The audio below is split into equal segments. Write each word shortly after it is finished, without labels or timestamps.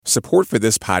Support for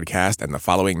this podcast and the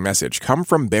following message come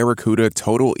from Barracuda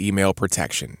Total Email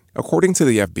Protection. According to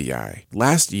the FBI,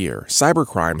 last year,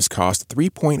 cybercrimes cost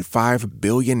 $3.5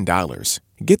 billion.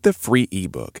 Get the free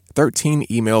ebook, 13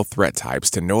 Email Threat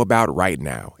Types to Know About right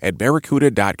now at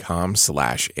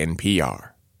barracuda.com/NPR.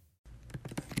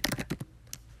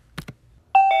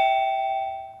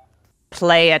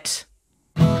 Play it.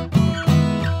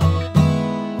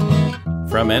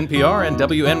 From NPR and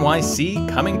WNYC,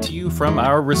 coming to you from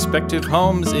our respective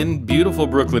homes in beautiful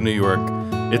Brooklyn, New York,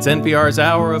 it's NPR's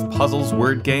hour of puzzles,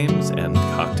 word games, and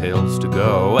cocktails to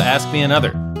go. Ask Me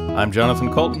Another. I'm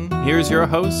Jonathan Colton. Here's your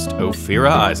host,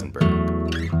 Ophira Eisenberg.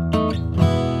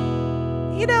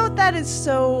 You know, that is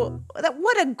so...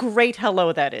 what a great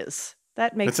hello that is.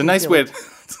 That makes it's a nice way.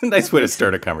 It's a nice way to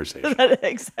start a conversation.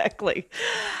 Exactly.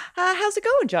 How's it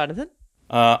going, Jonathan?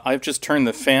 I've just turned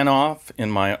the fan off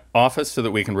in my office so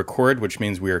that we can record, which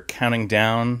means we are counting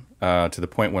down to the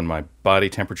point when my body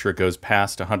temperature goes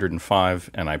past 105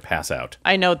 and I pass out.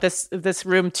 I know this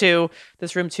room too.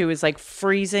 This room too is like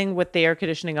freezing with the air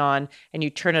conditioning on, and you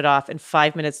turn it off, and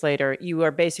 5 minutes later, you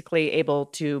are basically able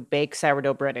to bake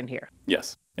sourdough bread in here.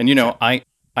 Yes, and you know, I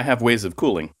have ways of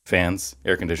cooling fans,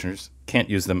 air conditioners. Can't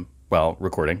use them while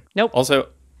recording. Nope. Also,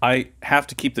 I have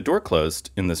to keep the door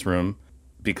closed in this room,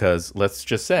 because let's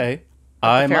just say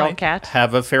I might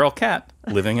have a feral cat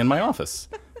living in my office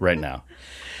right now.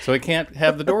 So I can't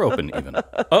have the door open even.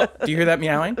 Oh, do you hear that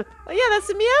meowing? Oh, yeah, that's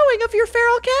the meowing of your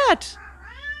feral cat.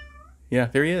 Yeah,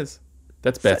 there he is.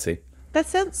 That's Betsy.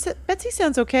 Betsy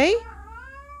sounds okay.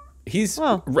 He's...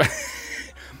 Well.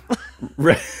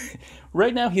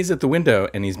 Right now he's at the window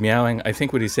and he's meowing. I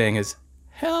think what he's saying is,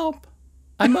 help,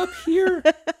 I'm up here.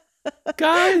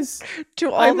 Guys,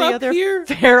 to all the other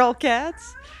feral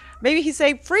cats. Maybe he's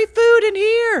saying, free food in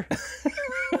here.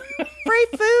 Free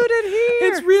food in here.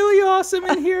 It's really awesome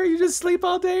in here. You just sleep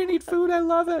all day and eat food. I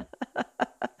love it.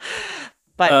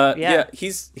 But yeah,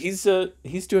 he's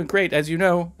doing great. As you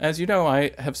know,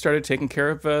 I have started taking care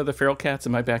of the feral cats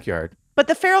in my backyard. But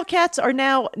the feral cats are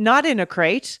now not in a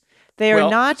crate. They are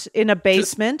not in a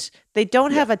basement. They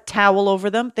don't have a towel over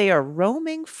them. They are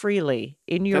roaming freely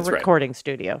in your recording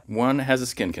studio. One has a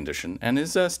skin condition and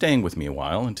is staying with me a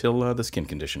while until the skin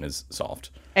condition is solved.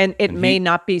 And it may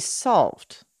not be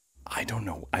solved. I don't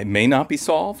know. It may not be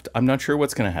solved. I'm not sure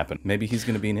what's going to happen. Maybe he's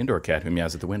going to be an indoor cat who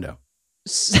meows at the window.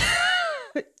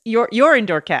 Your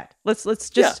indoor cat. Let's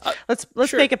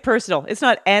make it personal. It's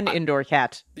not an indoor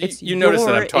cat. It's you notice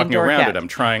that I'm talking around cat.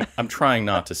 it. I'm trying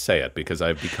not to say it because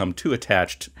I've become too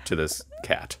attached to this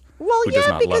cat. Well, who does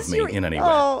not love me in any way.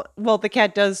 Oh, well, the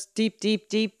cat does deep in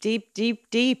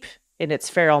its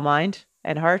feral mind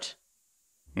and heart.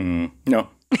 No.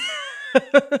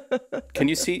 Can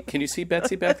you see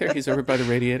Betsy back there? He's over by the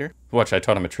radiator. Watch, I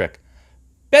taught him a trick.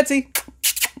 Betsy.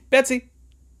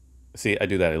 See, I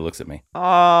do that. He looks at me.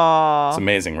 Oh. It's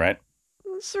amazing, right?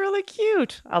 It's really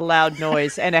cute. A loud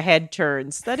noise and a head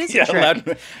turns. That is a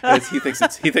trick. He thinks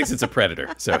it's a predator,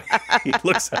 so he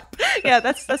looks up. Yeah,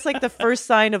 that's like the first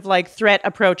sign of like threat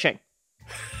approaching.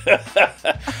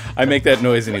 I make that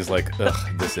noise and he's like, ugh,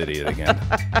 this idiot again.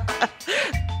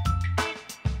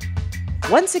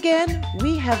 Once again,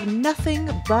 we have nothing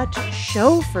but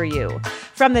show for you.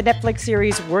 From the Netflix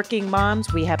series Working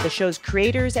Moms, we have the show's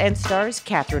creators and stars,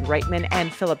 Katherine Reitman and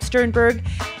Philip Sternberg.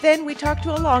 Then we talk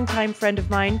to a longtime friend of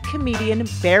mine, comedian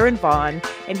Baron Vaughn,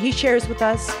 and he shares with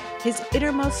us his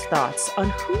innermost thoughts on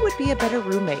who would be a better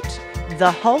roommate,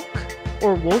 the Hulk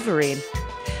or Wolverine.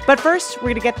 But first, we're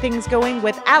going to get things going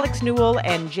with Alex Newell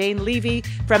and Jane Levy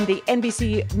from the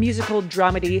NBC musical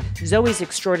dramedy Zoey's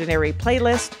Extraordinary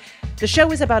Playlist. The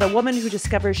show is about a woman who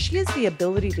discovers she has the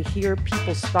ability to hear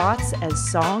people's thoughts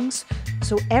as songs.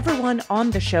 So everyone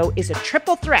on the show is a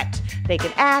triple threat. They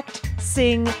can act,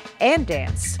 sing, and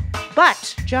dance.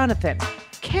 But, Jonathan,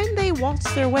 can they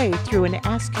waltz their way through an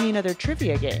Ask Me Another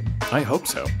trivia game? I hope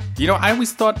so. You know, I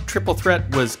always thought triple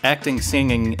threat was acting,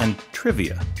 singing, and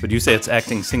trivia. But you say it's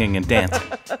acting, singing, and dancing.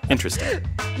 Interesting.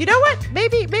 You know what?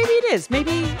 Maybe it is.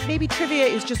 Maybe trivia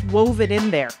is just woven in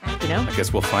there, you know? I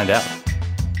guess we'll find out.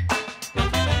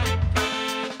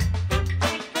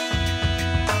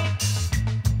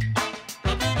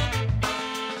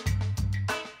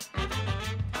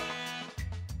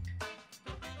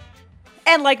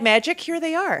 And like magic, here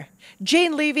they are.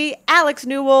 Jane Levy, Alex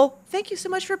Newell, thank you so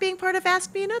much for being part of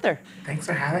Ask Me Another. Thanks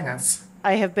for having us.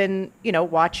 I have been,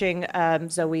 watching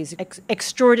Zoey's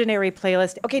Extraordinary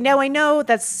Playlist. Okay, now I know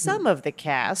that some of the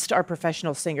cast are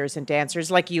professional singers and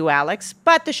dancers like you, Alex,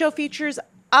 but the show features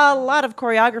a lot of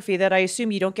choreography that I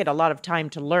assume you don't get a lot of time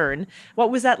to learn.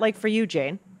 What was that like for you,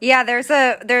 Jane? Yeah, there's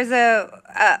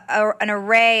an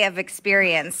array of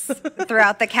experience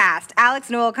throughout the cast. Alex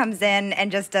Newell comes in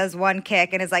and just does one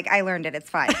kick and is like, "I learned it, it's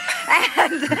fine."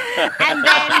 and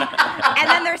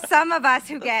then there's some of us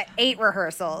who get 8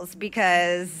 rehearsals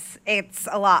because it's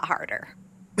a lot harder.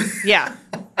 Yeah.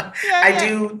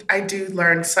 I do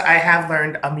learn. So I have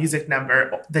learned a music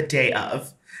number the day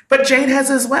of, but Jane has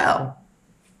as well.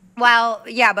 Well,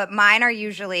 yeah, but mine are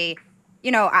usually,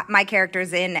 my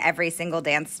character's in every single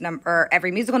dance number, or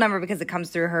every musical number because it comes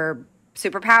through her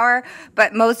superpower.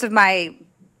 But most of my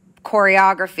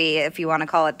choreography, if you want to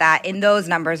call it that, in those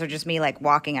numbers are just me like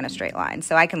walking in a straight line.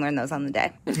 So I can learn those on the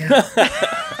day. Yeah.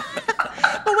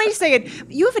 But wait a second.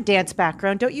 You have a dance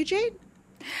background, don't you, Jane?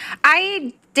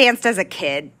 I danced as a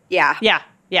kid. Yeah.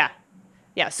 Yeah.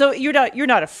 So you're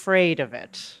not afraid of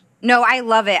it. No, I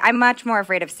love it. I'm much more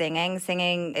afraid of singing.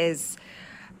 Singing is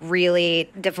really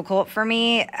difficult for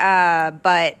me,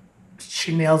 but...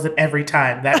 She nails it every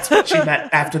time. That's what she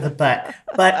meant after the but.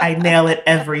 But I nail it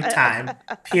every time,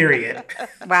 period.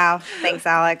 Wow. Thanks,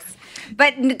 Alex.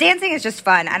 But dancing is just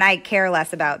fun, and I care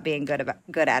less about being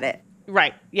good at it.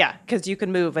 Right, yeah, because you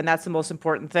can move, and that's the most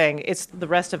important thing. It's the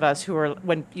rest of us who are,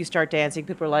 when you start dancing,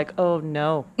 people are like, oh,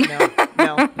 no. I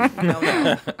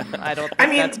don't think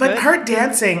that's but good. her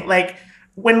dancing, like,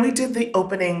 when we did the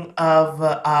opening of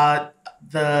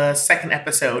the second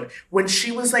episode, when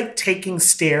she was, like, taking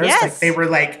stairs, Yes. like, they were,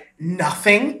 like,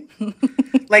 nothing.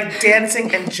 Like,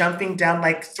 dancing and jumping down,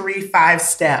 like, 3-5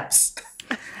 steps.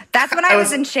 That's when I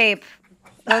was in shape.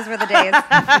 Those were the days.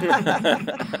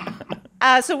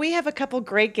 So we have a couple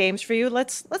great games for you.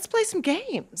 Let's play some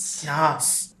games.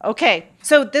 Yes. Okay,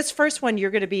 so this first one you're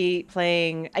going to be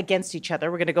playing against each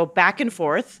other. We're going to go back and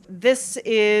forth. This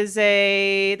is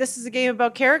a game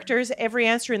about characters. Every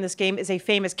answer in this game is a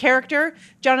famous character.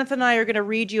 Jonathan and I are going to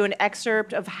read you an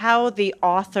excerpt of how the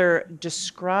author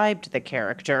described the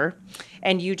character,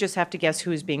 and you just have to guess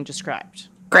who's being described.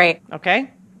 Great. Okay?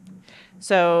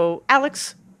 So,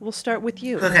 Alex, we'll start with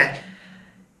you. Okay.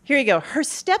 Here you go. Her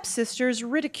stepsisters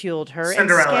ridiculed her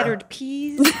Cinderella. and scattered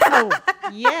peas. Oh,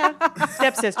 yeah.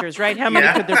 Stepsisters, right? How many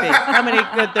could there be? How many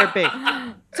could there be?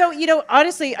 So,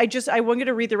 honestly, I wanted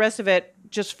to read the rest of it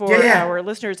just for our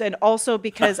listeners. And also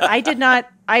because when I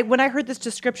heard this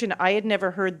description, I had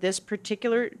never heard this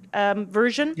particular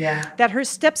version. Yeah. That her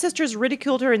stepsisters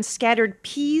ridiculed her and scattered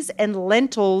peas and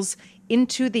lentils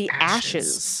into the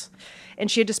ashes. And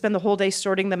she had to spend the whole day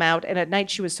sorting them out. And at night,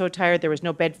 she was so tired there was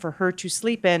no bed for her to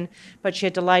sleep in, but she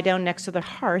had to lie down next to the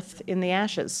hearth in the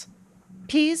ashes.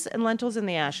 Peas and lentils in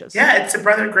the ashes. Yeah, it's a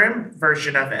Brother Grimm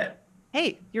version of it.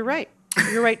 Hey, you're right.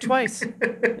 You're right twice.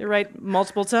 You're right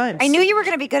multiple times. I knew you were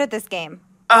going to be good at this game.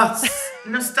 Oh,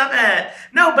 no, stop it.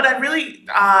 No, but I really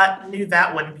knew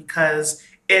that one because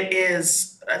it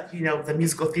is, the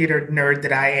musical theater nerd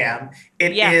that I am.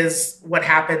 It is what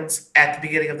happens at the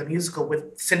beginning of the musical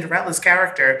with Cinderella's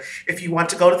character. If you want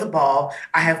to go to the ball,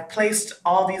 I have placed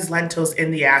all these lentils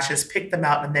in the ashes, pick them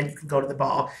out, and then you can go to the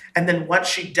ball. And then once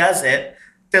she does it,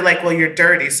 they're like, well, you're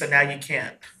dirty, so now you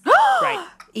can't. Right.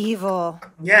 Evil.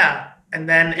 Yeah. And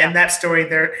then in that story,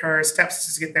 her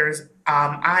stepsisters get their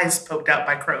eyes poked out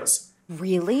by crows.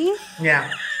 Really?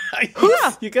 Yeah.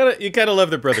 You gotta love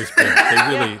the Brothers Grimm. They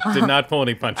really did not pull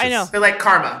any punches. I know. They're like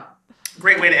karma.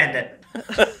 Great way to end it.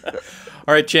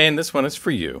 All right, Jane, this one is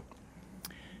for you.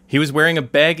 He was wearing a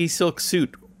baggy silk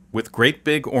suit with great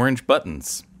big orange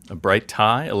buttons. A bright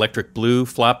tie, electric blue,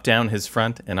 flopped down his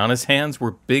front, and on his hands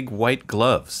were big white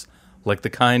gloves, like the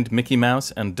kind Mickey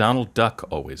Mouse and Donald Duck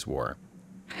always wore.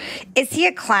 Is he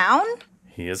a clown?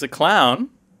 He is a clown.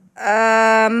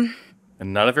 And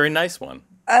not a very nice one.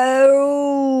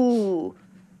 Oh.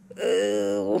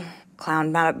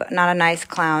 Clown, not a nice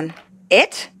clown.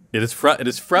 It? It is from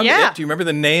Yeah. It. Do you remember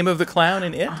the name of the clown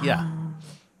in It? Yeah.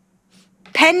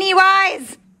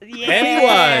 Pennywise. Yeah.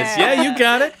 Pennywise. Yeah, you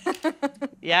got it.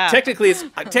 Yeah. Technically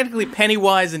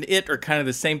Pennywise and It are kind of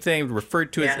the same thing,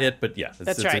 referred to as It, but yeah.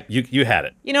 That's right. You had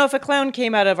it. If a clown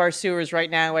came out of our sewers right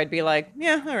now, I'd be like,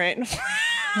 yeah, all right.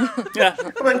 Yeah.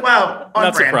 I'm like, wow, on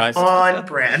Not brand. surprised. On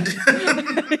brand.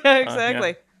 Yeah,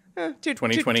 exactly.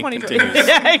 2020 2020. continues.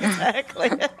 Yeah, exactly.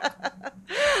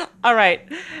 All right,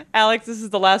 Alex, this is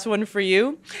the last one for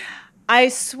you. I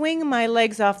swing my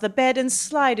legs off the bed and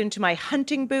slide into my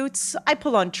hunting boots. I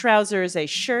pull on trousers, a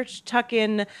shirt, tuck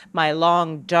in my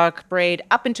long dark braid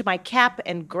up into my cap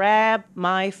and grab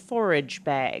my forage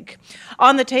bag.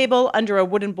 On the table, under a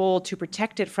wooden bowl to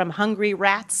protect it from hungry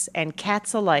rats and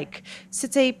cats alike,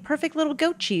 sits a perfect little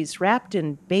goat cheese wrapped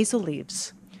in basil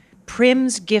leaves.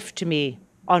 Prim's gift to me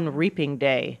on reaping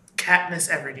day. Katniss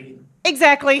Everdeen.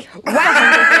 Exactly.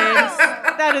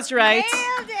 Wow. That is right.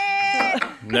 Nailed it.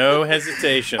 No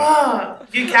hesitation. Oh,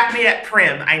 you got me at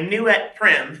Prim. I knew at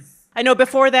Prim. I know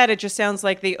before that it just sounds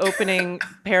like the opening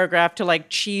paragraph to like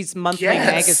Cheese Monthly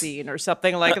magazine or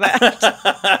something like that.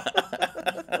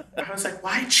 I was like,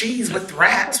 why cheese with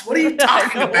rats? What are you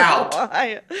talking about?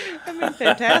 I mean,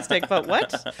 fantastic, but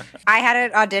what? I had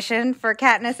an audition for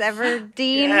Katniss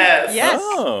Everdeen. Yes.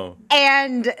 Oh.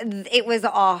 And it was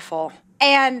awful.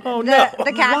 And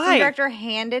the casting director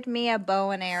handed me a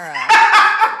bow and arrow.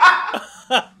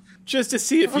 Just to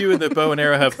see if you and the bow and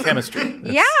arrow have chemistry.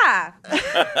 Yeah.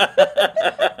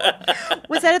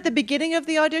 Was that at the beginning of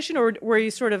the audition, or were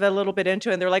you sort of a little bit into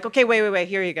it and they're like, okay, wait,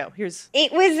 here you go.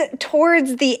 It was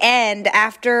towards the end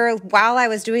while I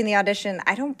was doing the audition.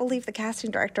 I don't believe the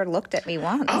casting director looked at me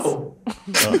once. Oh,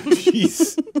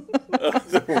 jeez.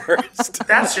 The worst.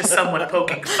 That's just someone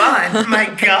poking fun. My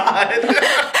God.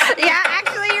 Yeah,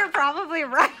 actually, you're probably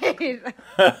right.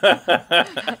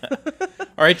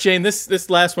 All right, Jane, this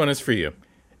last one is for you.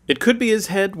 It could be his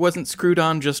head wasn't screwed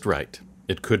on just right.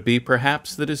 It could be,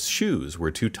 perhaps, that his shoes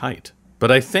were too tight.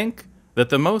 But I think that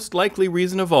the most likely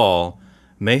reason of all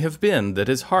may have been that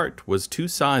his heart was 2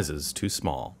 sizes too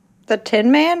small. The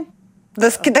Tin Man?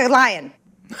 The lion.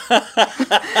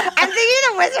 I'm thinking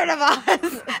the Wizard of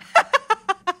Oz.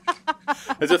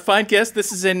 As a fine guess,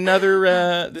 this is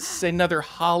another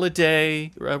holiday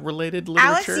related literature.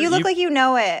 Alex, you look like you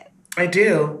know it. I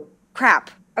do. Crap.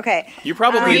 Okay. You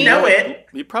probably know it.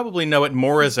 You probably know it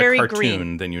more as a very cartoon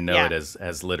green. than you know Yeah. it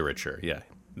as literature. Yeah,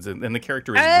 and the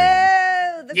character is green.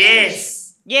 Oh, the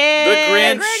Yes. Yeah. The The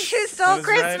Grinch. Grinch who stole That's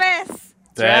right. Christmas.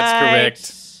 That's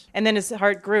correct. And then his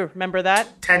heart grew. Remember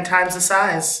that? 10 times the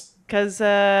size. Because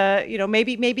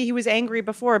maybe he was angry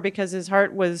before because his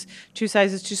heart was 2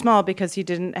 sizes too small because he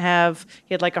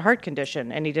had like a heart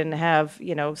condition and he didn't have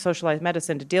socialized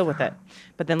medicine to deal with it.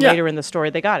 But then later in the story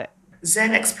they got it.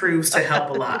 Xanax proves to help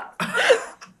a lot.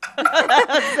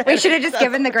 We should have just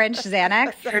given the Grinch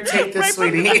Xanax. Here, take this,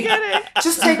 sweetie.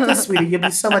 Just take this, sweetie. You'll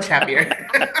be so much happier.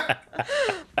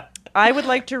 I would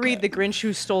like to read The Grinch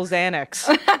Who Stole Xanax.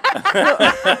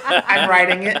 I'm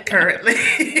writing it currently.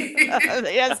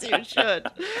 Yes, you should.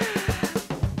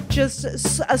 Just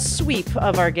a sweep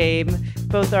of our game.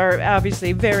 Both are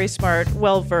obviously very smart,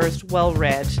 well-versed,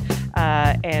 well-read,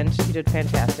 and you did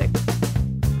fantastic.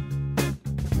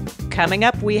 Coming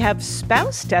up, we have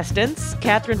spouse testants,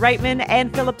 Catherine Reitman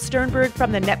and Philip Sternberg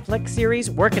from the Netflix series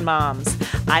Working Moms.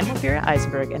 I'm Ophira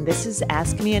Eisenberg, and this is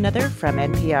Ask Me Another from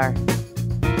NPR.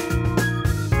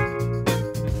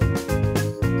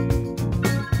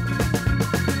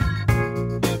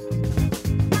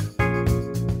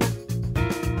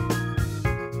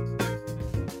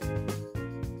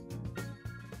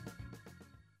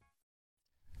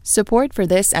 Support for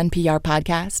this NPR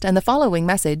podcast and the following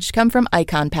message come from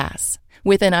Icon Pass.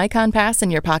 With an Icon Pass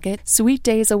in your pocket, sweet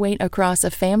days await across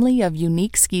a family of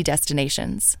unique ski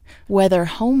destinations. Whether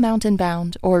home mountain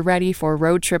bound or ready for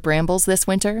road trip rambles this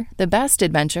winter, the best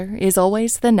adventure is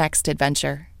always the next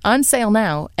adventure. On sale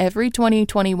now, every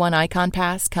 2021 Icon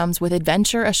Pass comes with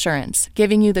Adventure Assurance,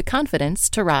 giving you the confidence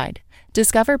to ride.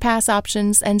 Discover pass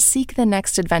options and seek the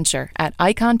next adventure at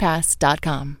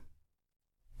iconpass.com.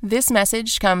 This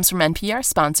message comes from NPR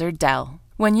sponsor Dell.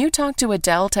 When you talk to a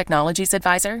Dell Technologies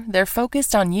advisor, they're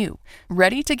focused on you,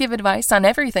 ready to give advice on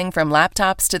everything from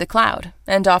laptops to the cloud,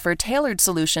 and offer tailored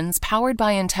solutions powered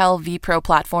by Intel vPro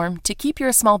platform to keep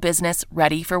your small business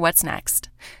ready for what's next.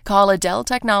 Call a Dell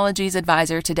Technologies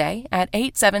advisor today at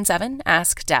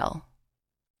 877-ASK-DELL.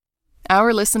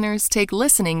 Our listeners take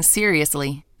listening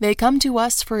seriously. They come to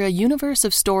us for a universe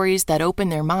of stories that open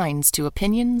their minds to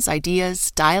opinions,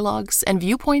 ideas, dialogues, and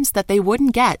viewpoints that they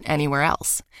wouldn't get anywhere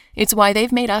else. It's why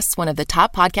they've made us one of the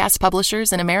top podcast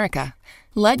publishers in America.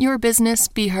 Let your business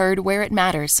be heard where it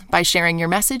matters by sharing your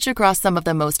message across some of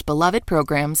the most beloved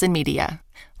programs in media.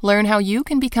 Learn how you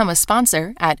can become a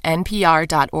sponsor at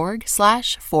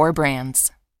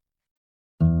npr.org/4brands.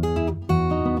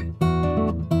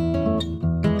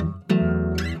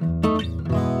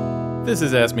 This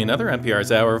is Ask Me Another,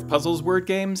 NPR's hour of puzzles, word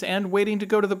games, and waiting to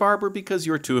go to the barber because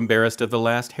you're too embarrassed of the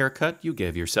last haircut you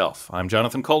gave yourself. I'm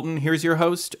Jonathan Colton. Here's your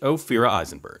host, Ophira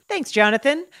Eisenberg. Thanks,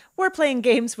 Jonathan. We're playing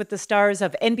games with the stars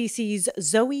of NBC's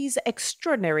Zoey's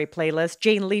Extraordinary Playlist,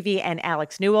 Jane Levy and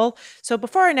Alex Newell. So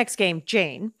before our next game,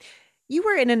 Jane, you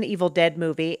were in an Evil Dead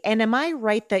movie, and am I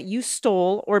right that you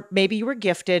stole, or maybe you were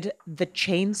gifted, the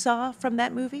chainsaw from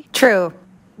that movie? True.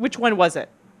 Which one was it?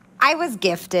 I was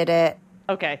gifted it.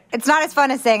 Okay. It's not as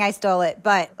fun as saying I stole it,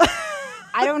 but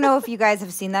I don't know if you guys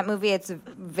have seen that movie. It's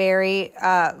very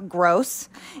gross.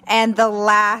 And the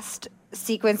last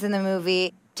sequence in the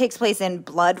movie takes place in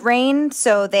blood rain.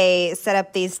 So they set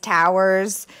up these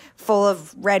towers full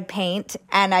of red paint,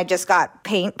 and I just got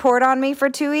paint poured on me for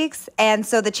 2 weeks. And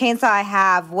so the chainsaw I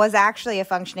have was actually a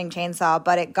functioning chainsaw,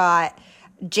 but it got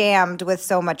jammed with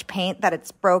so much paint that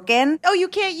it's broken. Oh, you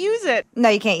can't use it. No,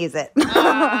 you can't use it.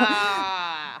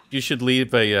 You should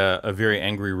leave a very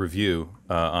angry review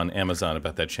on Amazon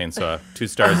about that chainsaw. 2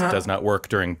 stars, does not work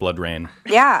during blood rain.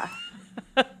 Yeah.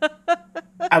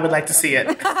 I would like to see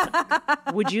it.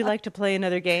 Would you like to play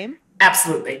another game?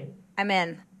 Absolutely. I'm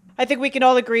in. I think we can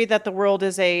all agree that the world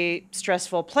is a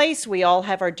stressful place. We all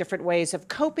have our different ways of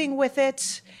coping with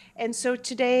it. And so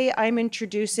today I'm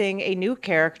introducing a new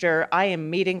character I am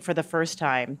meeting for the first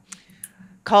time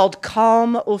called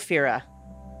Calm Ophira.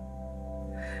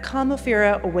 Calm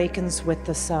Ophira awakens with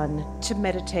the sun to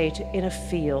meditate in a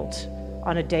field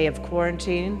on a day of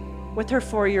quarantine with her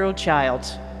 4-year-old child.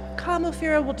 Calm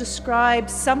Ophira will describe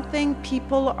something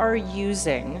people are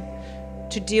using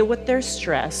to deal with their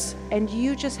stress, and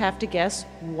you just have to guess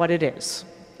what it is.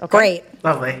 Okay? Great.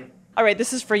 Lovely. All right,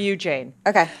 this is for you, Jane.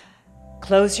 Okay.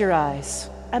 Close your eyes.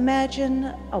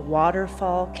 Imagine a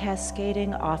waterfall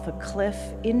cascading off a cliff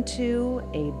into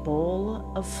a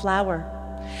bowl of flour.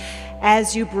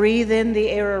 As you breathe in the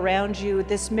air around you,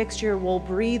 this mixture will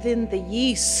breathe in the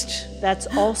yeast that's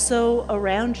also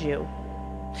around you.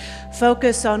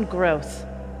 Focus on growth.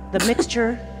 The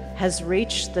mixture has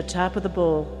reached the top of the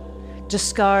bowl.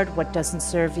 Discard what doesn't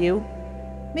serve you.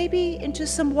 Maybe into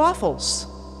some waffles.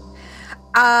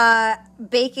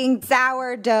 Baking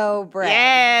sourdough bread.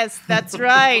 Yes, that's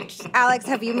right. Alex,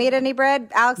 have you made any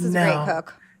bread? Alex is a great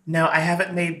cook. No, I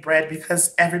haven't made bread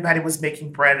because everybody was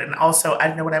making bread, and also I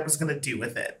didn't know what I was going to do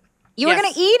with it. You were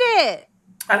going to eat it.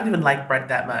 I don't even like bread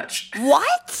that much.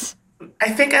 What? I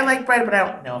think I like bread, but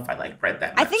I don't know if I like bread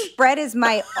that much. I think bread is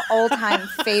my all-time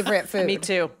favorite food. Me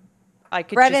too. I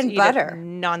could bread just and eat butter. it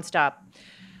nonstop.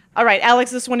 All right,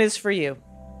 Alex, this one is for you.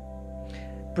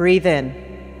 Breathe in.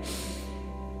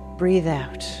 Breathe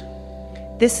out.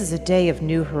 This is a day of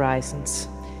new horizons.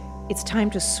 It's time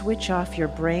to switch off your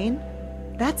brain.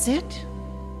 That's it.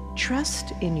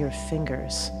 Trust in your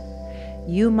fingers.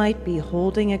 You might be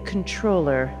holding a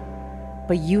controller,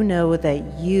 but you know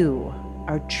that you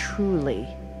are truly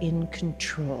in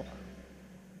control.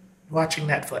 Watching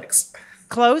Netflix.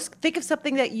 Close. Think of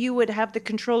something that you would have the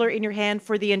controller in your hand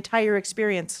for the entire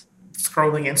experience.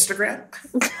 Scrolling Instagram.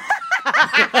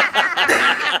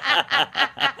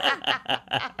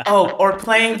 Oh, or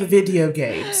playing the video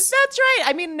games. That's right.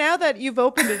 I mean, now that you've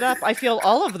opened it up, I feel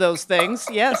all of those things.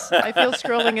 Yes, I feel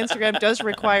scrolling Instagram does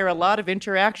require a lot of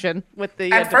interaction with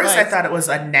the At first, device. I thought it was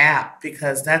a nap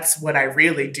because that's what I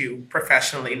really do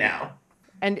professionally now.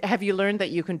 And have you learned that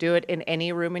you can do it in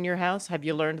any room in your house? Have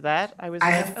you learned that? I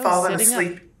have fallen sitting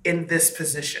asleep in this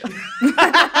position.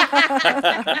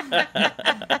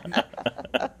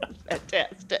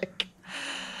 Fantastic.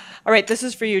 All right, this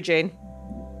is for you, Jane.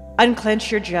 Unclench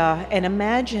your jaw and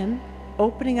imagine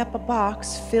opening up a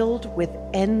box filled with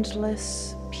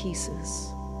endless pieces.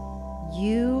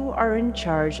 You are in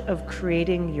charge of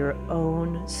creating your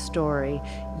own story.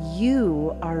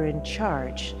 You are in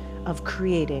charge of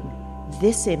creating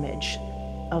this image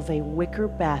of a wicker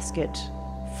basket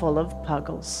full of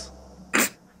puzzles.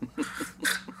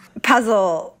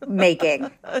 Puzzle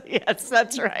making. Yes,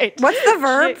 that's right. What's the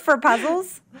verb for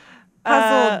puzzles?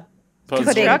 Puzzle.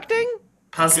 Constructing?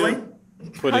 Puzzling?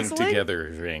 Putting Puzzling?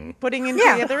 together ring. Putting in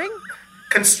Yeah. togethering?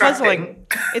 Constructing.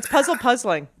 Puzzling. It's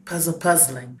puzzling.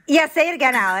 Puzzling. Yeah, say it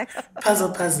again, Alex.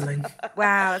 Puzzling.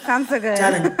 Wow, it sounds so good.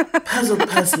 Darling,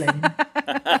 puzzling.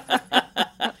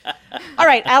 All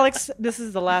right, Alex, this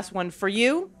is the last one for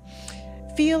you.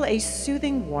 Feel a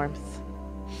soothing warmth.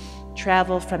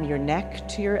 Travel from your neck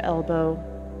to your elbow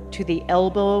to the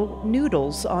elbow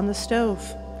noodles on the stove.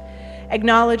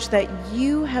 Acknowledge that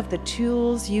you have the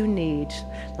tools you need,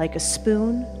 like a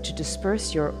spoon to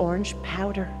disperse your orange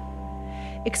powder.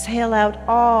 Exhale out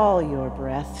all your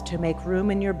breath to make room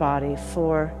in your body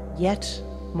for yet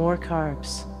more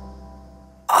carbs.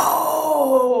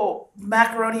 Oh,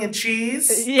 macaroni and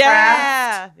cheese?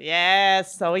 Yeah.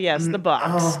 Yes. Oh, yes, the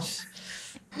box. Oh.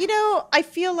 You know, I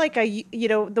feel like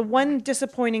the one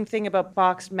disappointing thing about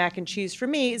boxed mac and cheese for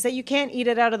me is that you can't eat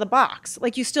it out of the box.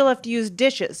 Like, you still have to use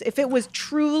dishes. If it was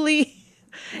truly...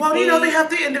 Well, they have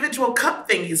the individual cup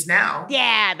thingies now.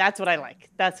 Yeah, that's what I like.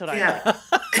 That's what I Yeah.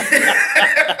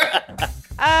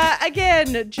 like.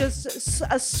 Again, just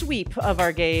a sweep of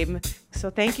our game. So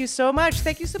thank you so much.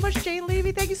 Thank you so much, Jane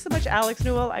Levy. Thank you so much, Alex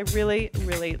Newell. I really,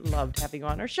 really loved having you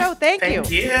on our show. Thank you.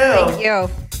 Thank you. Thank you.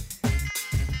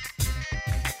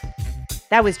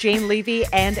 That was Jane Levy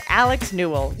and Alex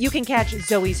Newell. You can catch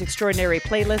Zoey's Extraordinary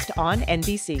Playlist on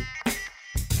NBC.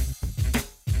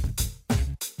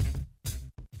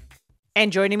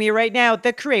 And joining me right now,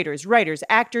 the creators, writers,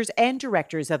 actors, and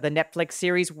directors of the Netflix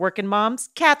series Workin'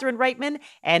 Moms, Catherine Reitman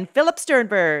and Philip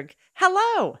Sternberg.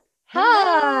 Hello.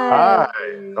 Hi.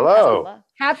 Hello.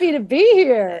 Happy to be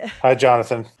here. Hi,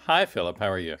 Jonathan. Hi, Philip. How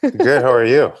are you? Good. How are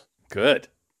you? Good.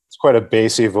 It's quite a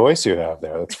bassy voice you have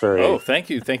there. That's very. Oh, thank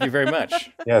you. Thank you very much.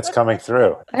 Yeah, it's coming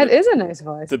through. That is a nice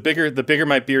voice. The bigger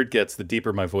my beard gets, the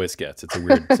deeper my voice gets. It's a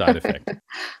weird side effect.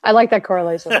 I like that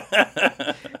correlation.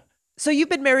 So you've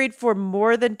been married for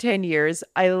more than 10 years.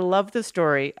 I love the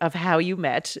story of how you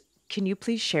met. Can you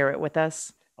please share it with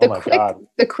us? God.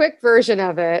 The quick version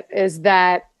of it is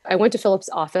that I went to Philip's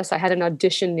office. I had an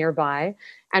audition nearby,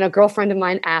 and a girlfriend of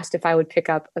mine asked if I would pick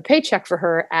up a paycheck for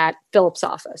her at Philip's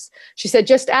office. She said,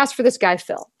 just ask for this guy,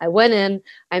 Phil. I went in,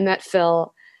 I met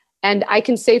Phil, and I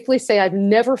can safely say I've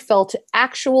never felt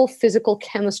actual physical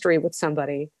chemistry with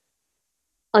somebody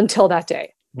until that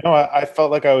day. No, I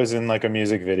felt like I was in like a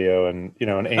music video and,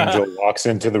 an angel walks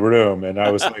into the room and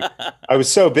I was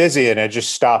so busy and I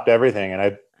just stopped everything.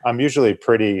 And I'm usually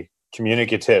pretty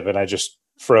communicative and I just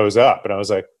froze up and I was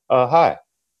like, hi.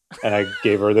 And I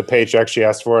gave her the paycheck she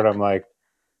asked for. And I'm like,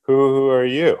 who are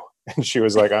you? And she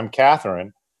was like, I'm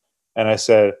Catherine. And I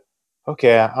said,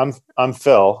 okay, I'm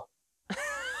Phil.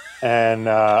 And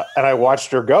I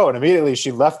watched her go and immediately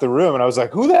she left the room and I was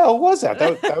like, who the hell was that?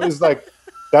 That was like,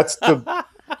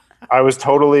 I was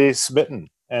totally smitten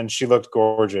and she looked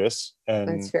gorgeous and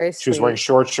That's very she was sweet. wearing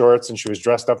short shorts and she was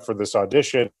dressed up for this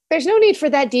audition. There's no need for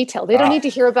that detail. They don't need to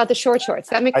hear about the short shorts.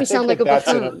 That makes me sound like a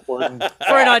buffoon. For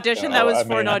an audition? That was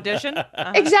for an audition?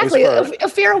 Exactly.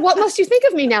 Afira, what must you think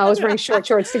of me now as wearing short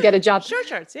shorts to get a job? Short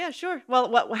shorts, yeah, sure.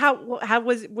 Well, how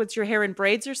was your hair in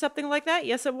braids or something like that?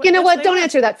 Yes, it was. You know what? Don't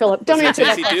answer that, Philip. Don't answer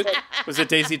that. Daisy Duke? Was it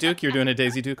Daisy Duke? You're doing a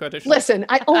Daisy Duke audition? Listen,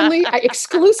 I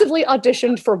exclusively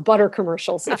auditioned for butter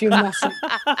commercials, if you must.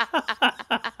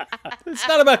 It's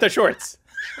not about the shorts.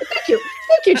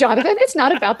 Thank you, Jonathan. It's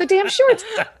not about the damn shorts.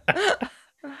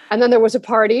 And then there was a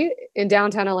party in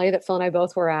downtown LA that Phil and I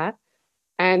both were at.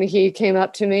 And he came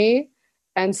up to me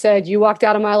and said, you walked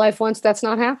out of my life once, that's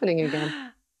not happening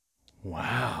again.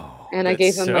 Wow. And I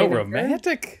gave him so my number.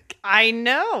 romantic. I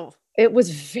know. It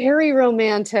was very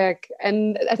romantic.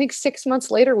 And I think 6 months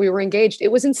later, we were engaged.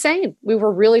 It was insane. We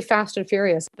were really fast and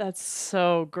furious. That's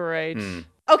so great.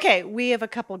 Okay, we have a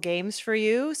couple games for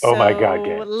you. So Oh my God,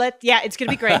 game. It's going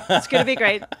to be great. It's going to be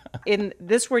great. In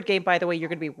this word game, by the way, you're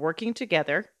going to be working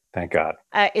together. Thank God.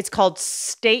 It's called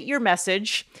State Your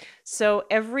Message. So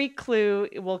every clue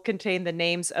will contain the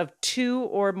names of 2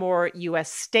 or more U.S.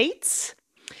 states,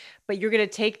 but you're going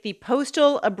to take the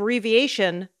postal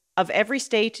abbreviation of every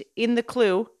state in the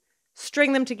clue,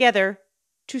 string them together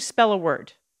to spell a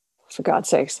word. For God's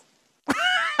sakes.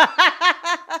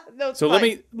 So let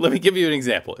me give you an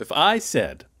example. If I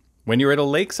said, when you're at a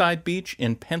lakeside beach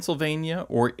in Pennsylvania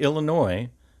or Illinois,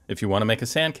 if you want to make a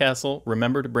sandcastle,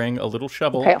 remember to bring a little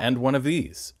shovel and one of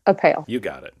these. A pail. You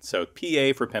got it. So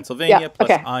PA for Pennsylvania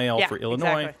plus IL for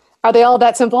Illinois. Exactly. Are they all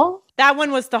that simple? That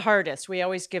one was the hardest. We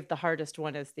always give the hardest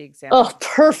one as the example. Oh,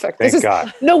 perfect. Thank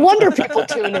God. No wonder people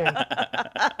tune in.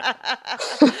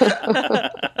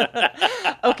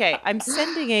 Okay, I'm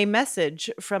sending a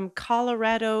message from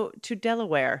Colorado to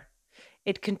Delaware.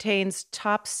 It contains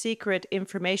top secret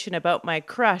information about my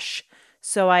crush,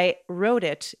 so I wrote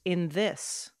it in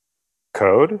this.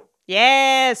 Code?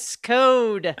 Yes,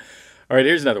 code. All right,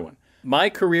 here's another one.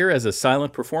 My career as a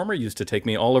silent performer used to take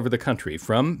me all over the country,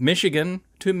 from Michigan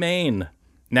to Maine.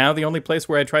 Now the only place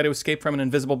where I try to escape from an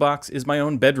invisible box is my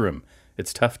own bedroom.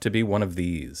 It's tough to be one of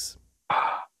these.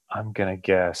 I'm going to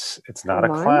guess it's not a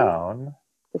clown.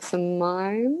 It's a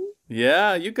mime.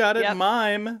 Yeah, you got it. Yep.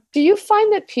 Mime. Do you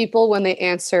find that people, when they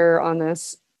answer on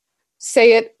this,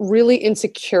 say it really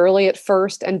insecurely at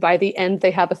first, and by the end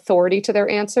they have authority to their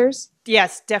answers?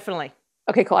 Yes, definitely.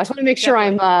 Okay, cool. I just want to make sure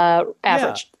I'm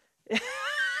average. Yeah.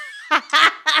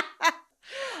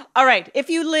 All right. If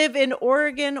you live in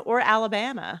Oregon or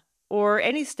Alabama or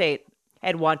any state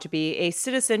and want to be a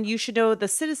citizen, you should know the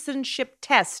citizenship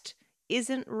test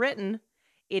isn't written.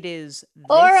 It is this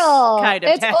oral kind of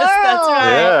it's test. Oral. That's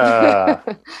right.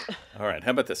 Yeah. All right.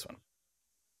 How about this one?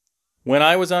 When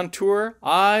I was on tour,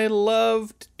 I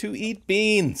loved to eat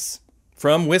beans.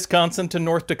 From Wisconsin to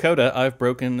North Dakota, I've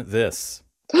broken this.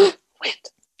 Wind.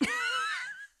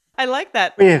 I like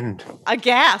that. Wind. A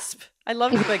gasp. I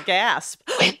love the gasp.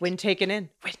 Wind taken in.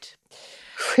 Wind.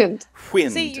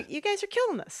 Wind. See, you guys are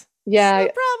killing this. Yeah. No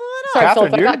problem at all. Sorry,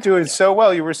 Catherine, Phil, you're doing so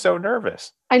well. You were so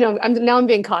nervous. I know. I'm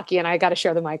being cocky, and I got to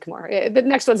share the mic more. The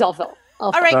next one's all Phil.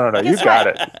 All right. No, you guess got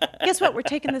what? it. Guess what? We're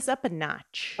taking this up a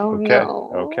notch. Oh, Okay.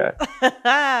 no. Okay.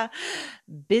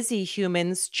 Busy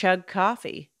humans chug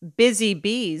coffee. Busy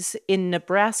bees in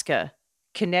Nebraska,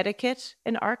 Connecticut,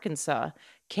 and Arkansas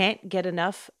can't get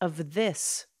enough of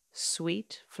this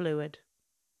sweet fluid.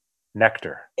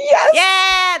 Nectar. Yes.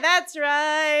 Yeah, that's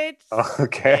right.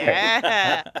 Okay.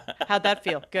 Yeah. How'd that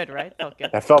feel? Good, right? Felt good.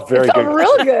 That felt very It felt good.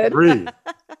 real good. 3.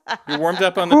 You warmed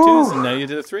up on the 2s, and now you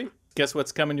did a 3. Guess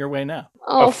what's coming your way now?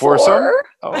 Oh, A foursome? 4.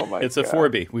 Oh my It's God. a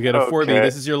 4B. We got a 4B. Okay.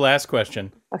 This is your last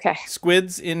question. Okay.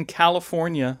 Squids in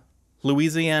California,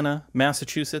 Louisiana,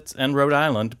 Massachusetts, and Rhode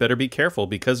Island better be careful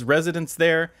because residents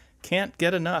there can't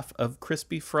get enough of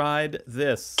crispy fried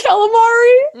this.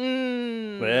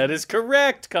 Calamari. That is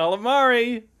correct,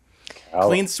 calamari. Oh.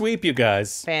 Clean sweep, you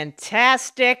guys.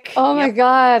 Fantastic. Oh my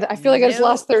God. I feel like I just Nope.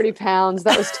 lost 30 pounds.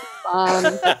 That was too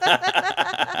fun.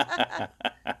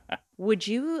 Would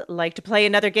you like to play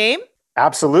another game?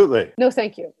 Absolutely. No,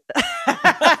 thank you.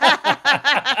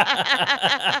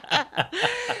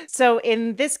 So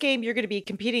in this game, you're going to be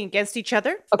competing against each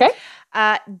other. Okay.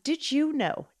 Did you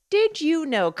know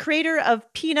creator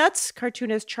of Peanuts,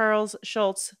 cartoonist Charles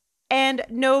Schulz, and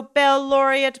Nobel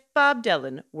laureate Bob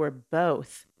Dylan were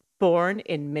both born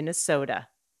in Minnesota?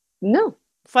 No.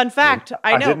 Fun fact.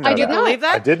 I know. didn't know I didn't that. believe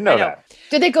that. I did know that.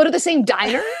 Did they go to the same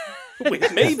diner?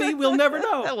 Maybe we'll never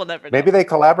know. We'll never know. Maybe they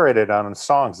collaborated on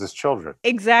songs as children.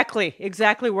 Exactly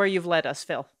where you've led us,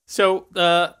 Phil. So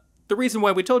the reason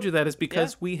why we told you that is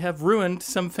because we have ruined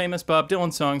some famous Bob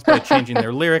Dylan songs by changing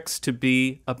their lyrics to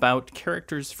be about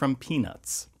characters from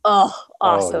Peanuts. Oh,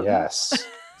 awesome. Oh, yes.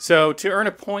 So to earn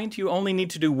a point, you only need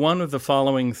to do one of the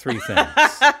following 3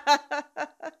 things.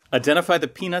 Identify the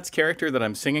Peanuts character that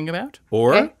I'm singing about,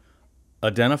 or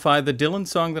identify the Dylan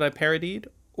song that I parodied,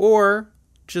 or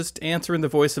just answer in the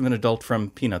voice of an adult from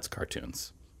Peanuts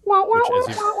cartoons.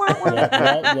 That's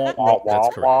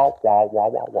correct.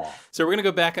 So we're going to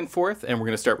go back and forth, and we're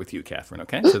going to start with you, Catherine,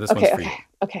 okay? So this one's for you.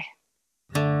 Okay.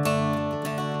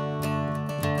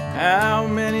 How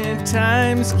many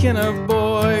times can a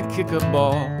boy kick a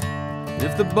ball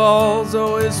if the ball's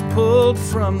always pulled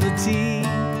from the tee?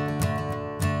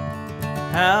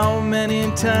 How many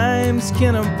times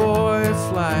can a boy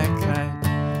fly a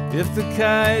kite if the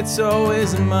kite's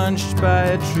always munched by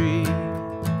a tree?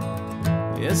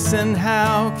 Yes, and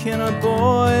how can a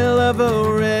boy love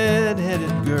a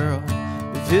red-headed girl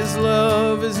if his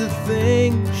love is a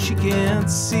thing she can't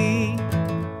see?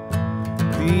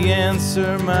 The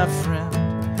answer, my friend,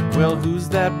 well, who's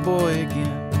that boy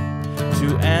again?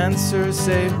 To answer,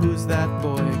 say, who's that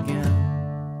boy again?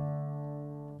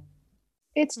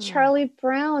 It's Charlie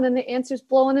Brown, and the answer's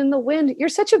blowing in the wind. You're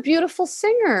such a beautiful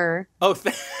singer. Oh,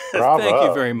 Bravo. thank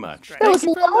you very much. That was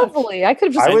lovely. I could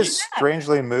have just. I was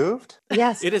strangely moved.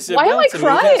 Yes. It is Why am I it's a moving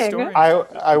crying? story.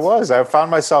 I was. I found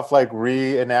myself like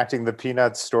reenacting the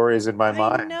Peanuts stories in my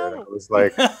mind. know. And it was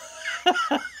like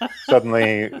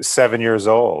suddenly 7 years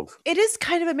old. It is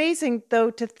kind of amazing,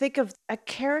 though, to think of a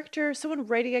character, someone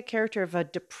writing a character of a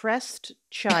depressed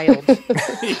child.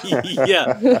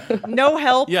 Yeah, No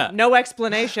help, Yeah. no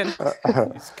explanation.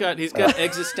 he's got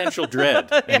existential dread,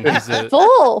 and he's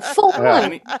full and,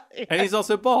 on. and he's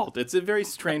also bald. It's a very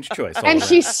strange choice. all And around.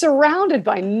 he's surrounded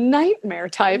by nightmare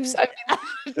types. I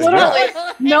mean, literally,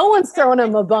 no one's throwing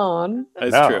him a bone.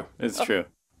 It's No. true. It's true.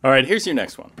 All right, here's your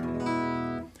next one.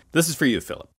 This is for you,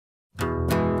 Philip. It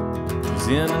was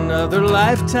in another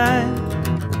lifetime,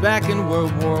 back in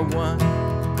World War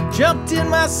I. Jumped in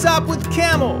my sop with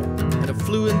camel, and I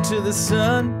flew into the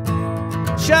sun.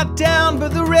 Shot down by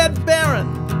the Red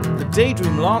Baron, the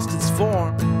daydream lost its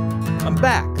form. I'm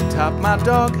back atop my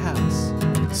doghouse,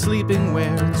 sleeping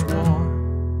where it's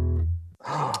warm.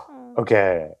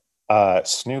 Okay.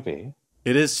 Snoopy.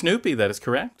 It is Snoopy, that is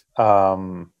correct.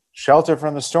 Shelter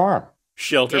from the Storm.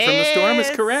 Shelter from the Storm is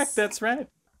Yes. correct, that's right.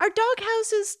 Are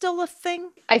doghouses still a thing?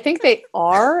 I think they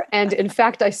are. And in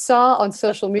fact, I saw on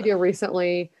social media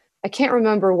recently, I can't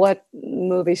remember what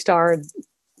movie star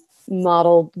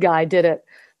model guy did it,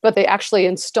 but they actually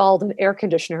installed an air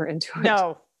conditioner into it.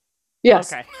 No.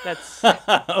 Yes. Okay. That's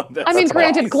I mean,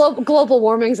 granted, global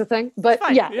warming's a thing, but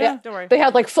fine. yeah. Don't worry. They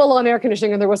had like full on air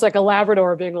conditioning, and there was like a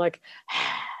Labrador being like,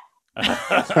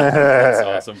 That's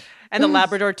awesome. And the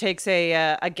Labrador takes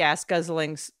a gas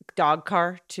guzzling dog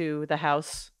car to the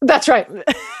house. that's right.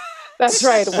 That's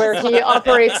right, where he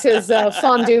operates his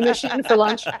fondue machine for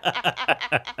lunch. Right.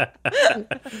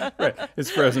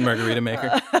 His frozen margarita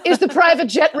maker. Is the private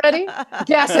jet ready?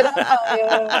 Gas it up. Oh,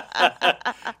 yeah.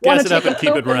 Gas it up and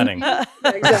keep it running. Yeah,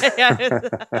 exactly.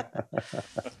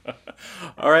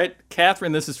 All right,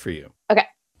 Catherine, this is for you. Okay.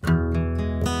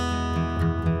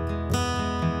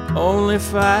 only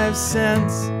 5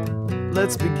 cents.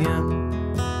 Let's begin.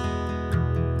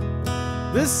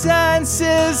 The sign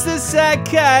says the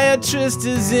psychiatrist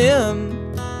is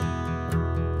in,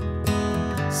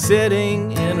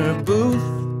 sitting in her booth.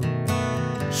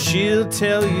 She'll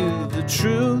tell you the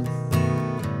truth,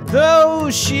 though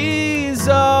she's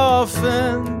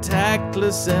often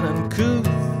tactless and uncouth.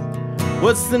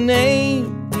 What's the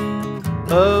name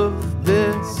of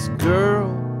this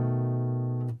girl?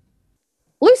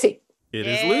 Lucy. It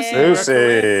is Lucy. Lucy.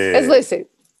 It's Lucy.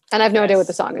 And I have no idea what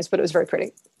the song is, but it was very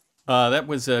pretty. That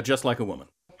was Just Like a Woman.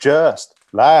 Just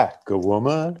like a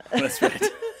woman. That's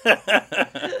right.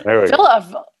 There we go.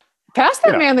 Philip, pass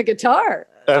that man the guitar.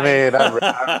 I mean,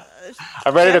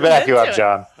 I'm ready to back you up,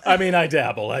 John. I mean, I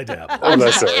dabble.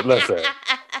 Listen.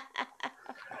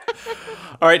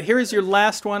 All right, here is your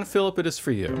last one. Philip, it is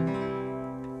for you.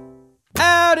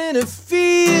 Out in a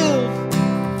field,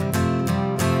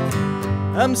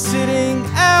 I'm sitting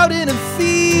out in a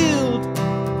field.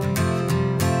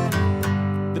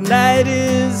 The night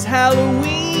is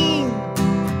Halloween.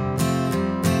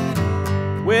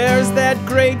 Where's that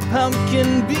great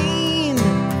pumpkin bean?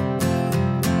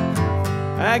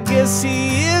 I guess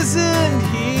he isn't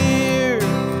here.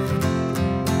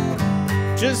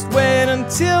 Just wait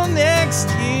until next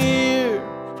year.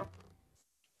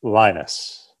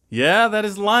 Linus. Yeah, that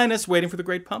is Linus waiting for the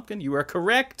great pumpkin. You are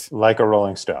correct. Like a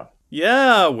Rolling Stone.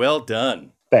 Yeah, well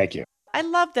done. Thank you. I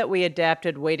love that we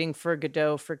adapted Waiting for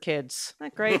Godot for kids.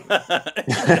 Isn't that great?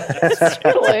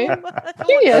 Really?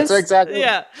 Genius. That's exactly.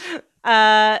 Yeah.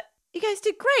 You guys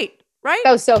did great, right?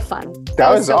 That was so fun.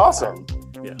 That was so awesome.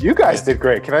 fun. Yeah. You guys did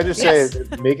great. Can I just Yes. say,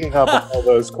 making up all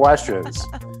those questions.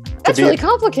 That's really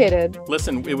complicated.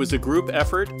 Listen, it was a group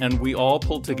effort, and we all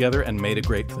pulled together and made a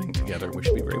great thing together. We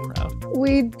should be very proud.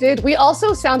 We did. We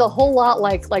also sound a whole lot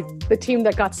like the team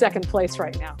that got second place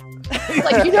right now.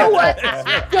 Like, you know what?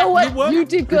 You know what? You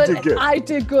did good. did good. I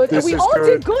did good. This and we is all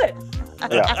good. did good.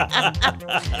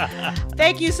 Yeah.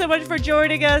 Thank you so much for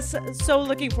joining us. So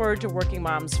looking forward to Working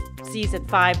Moms Season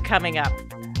 5 coming up.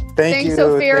 Thank you. Thanks,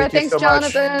 Sophia. Thank you Thanks, so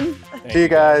much. Jonathan. See you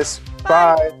guys.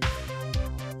 Bye.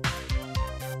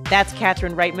 That's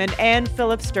Catherine Reitman and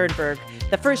Philip Sternberg.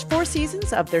 The first 4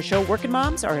 seasons of their show Working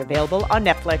Moms are available on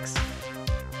Netflix.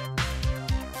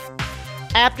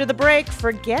 After the break,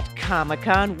 forget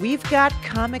Comic-Con. We've got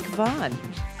Comic Vaughn.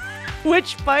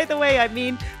 Which, by the way, I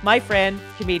mean my friend,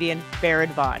 comedian Baron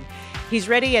Vaughn. He's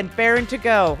ready and Baron to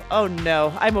go. Oh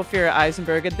no, I'm Ophira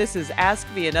Eisenberg, and this is Ask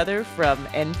Me Another from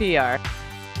NPR.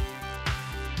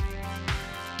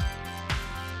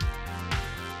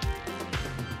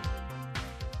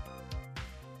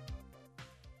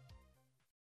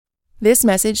 This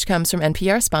message comes from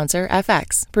NPR sponsor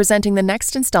FX, presenting the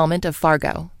next installment of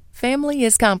Fargo. Family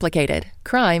is complicated.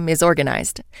 Crime is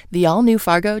organized. The all-new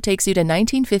Fargo takes you to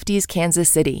 1950s Kansas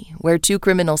City, where 2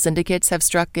 criminal syndicates have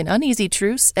struck an uneasy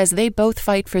truce as they both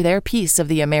fight for their piece of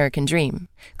the American dream.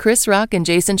 Chris Rock and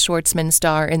Jason Schwartzman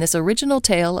star in this original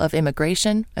tale of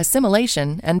immigration,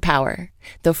 assimilation, and power.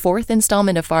 The 4th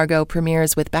installment of Fargo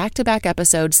premieres with back-to-back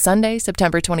episodes Sunday,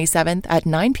 September 27th at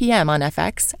 9 p.m. on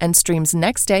FX and streams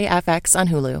next day FX on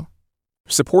Hulu.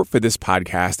 Support for this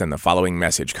podcast and the following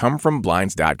message come from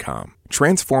Blinds.com.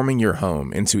 Transforming your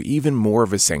home into even more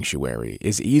of a sanctuary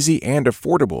is easy and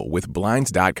affordable with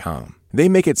Blinds.com. They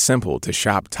make it simple to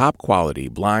shop top-quality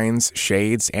blinds,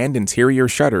 shades, and interior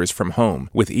shutters from home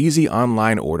with easy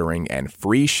online ordering and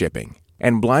free shipping.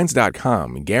 And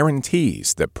Blinds.com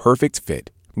guarantees the perfect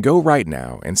fit. Go right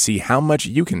now and see how much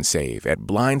you can save at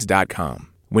Blinds.com.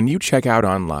 When you check out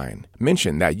online,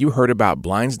 mention that you heard about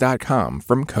Blinds.com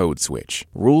from Code Switch.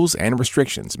 Rules and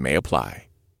restrictions may apply.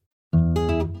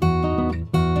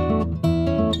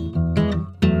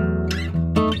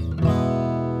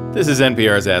 This is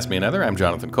NPR's Ask Me Another. I'm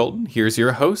Jonathan Colton. Here's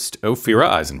your host, Ophira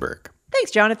Eisenberg.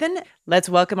 Thanks, Jonathan. Let's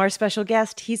welcome our special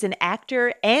guest. He's an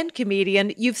actor and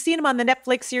comedian. You've seen him on the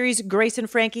Netflix series Grace and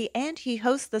Frankie, and he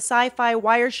hosts the sci-fi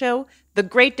wire show, The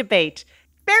Great Debate.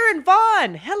 Baron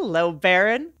Vaughn. Hello,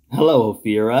 Baron. Hello,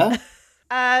 Ophira.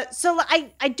 So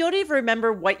I don't even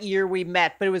remember what year we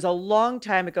met, but it was a long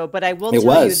time ago. But I will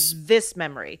tell you this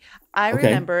memory. I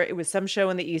remember it was some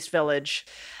show in the East Village,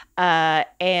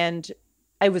 and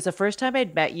it was the first time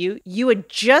I'd met you. You had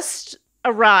just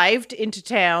arrived into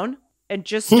town and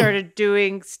just started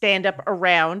doing stand-up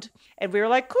around. And we were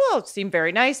like, cool, it seemed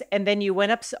very nice. And then you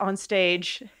went up on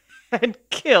stage and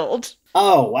killed.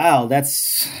 Oh, wow.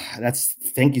 That's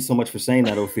thank you so much for saying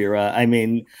that, Ophira. I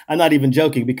mean, I'm not even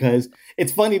joking because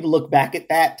it's funny to look back at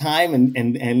that time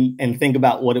and think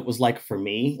about what it was like for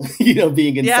me,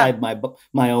 being inside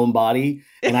my own body.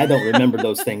 And I don't remember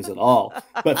those things at all.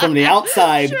 But from the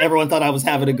outside, everyone thought I was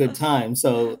having a good time.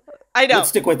 So I know. Let's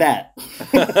stick with that.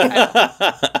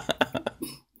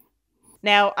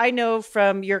 Now, I know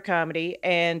from your comedy,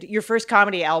 and your first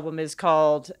comedy album is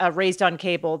called Raised on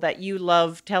Cable, that you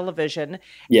love television.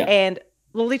 Yeah. And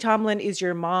Lily Tomlin is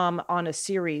your mom on a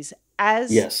series.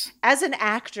 As an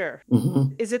actor,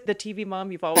 is it the TV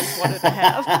mom you've always wanted to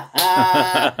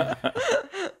have?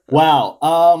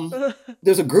 Wow.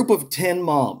 There's a group of 10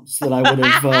 moms that I would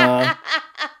have...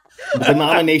 The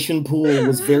nomination pool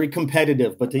was very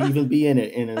competitive, but to even be in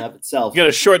it in and of itself. You got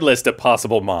a short list of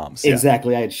possible moms.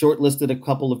 Exactly. I had shortlisted a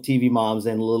couple of TV moms,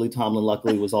 and Lily Tomlin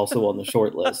luckily was also on the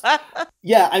short list.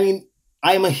 Yeah, I mean,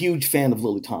 I am a huge fan of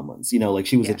Lily Tomlin's.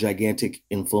 She was a gigantic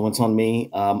influence on me.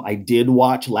 I did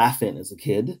watch Laugh-In as a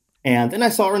kid, and then I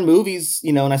saw her in movies,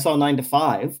 and I saw 9 to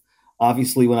 5.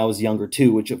 Obviously, when I was younger,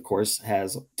 too, which, of course,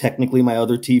 has technically my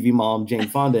other TV mom, Jane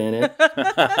Fonda, in it.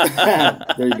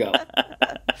 There you go.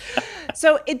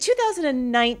 So in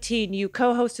 2019, you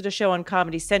co-hosted a show on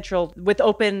Comedy Central with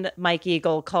Open Mike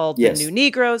Eagle called The New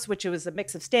Negroes, which was a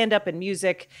mix of stand-up and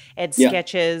music and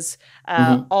sketches,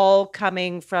 all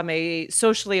coming from a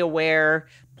socially aware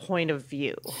point of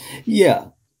view. Yeah,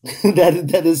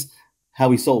 that is... how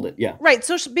we sold it, yeah. Right,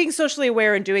 being socially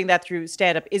aware and doing that through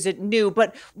stand-up isn't new,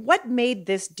 but what made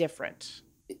this different?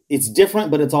 It's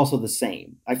different, but it's also the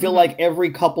same. I feel like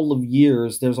every couple of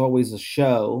years, there's always a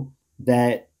show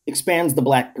that expands the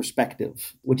Black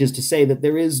perspective, which is to say that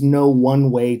there is no one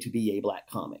way to be a Black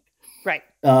comic. Right.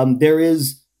 There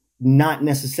is not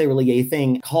necessarily a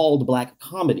thing called Black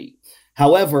comedy.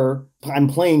 However, I'm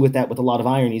playing with that with a lot of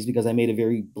ironies because I made a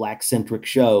very Black-centric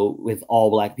show with all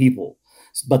Black people.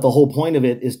 But the whole point of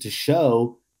it is to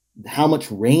show how much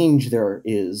range there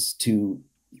is to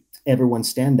everyone's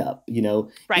stand-up.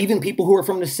 Even people who are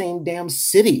from the same damn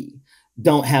city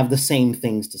don't have the same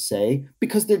things to say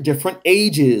because they're different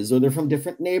ages or they're from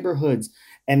different neighborhoods.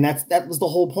 And that was the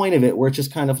whole point of it, where it's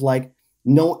just kind of like,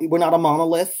 no, we're not a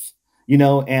monolith,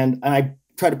 and I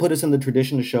try to put us in the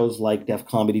tradition of shows like Def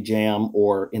Comedy Jam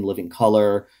or In Living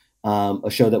Color, a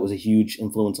show that was a huge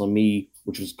influence on me,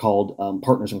 which was called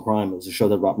Partners in Crime. It was a show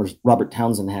that Robert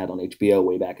Townsend had on HBO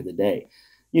way back in the day.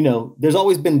 There's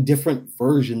always been different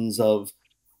versions of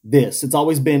this. It's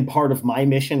always been part of my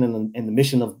mission and the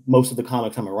mission of most of the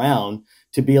comics I'm around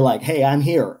to be like, hey, I'm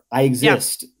here. I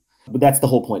exist. Yeah. But that's the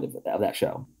whole point of that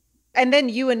show. And then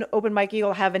you and Open Mike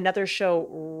Eagle have another show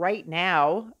right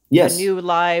now. Yes. A new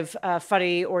live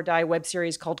Funny or Die web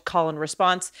series called Call and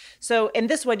Response. So in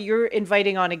this one, you're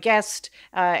inviting on a guest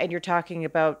and you're talking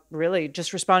about really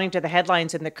just responding to the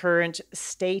headlines and the current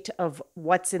state of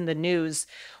what's in the news.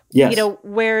 Yes.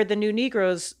 Where The New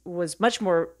Negroes was much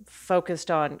more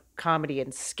focused on comedy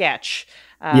and sketch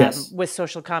with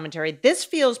social commentary. This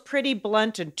feels pretty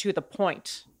blunt and to the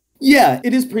point. Yeah,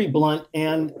 it is pretty blunt,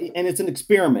 and it's an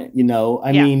experiment,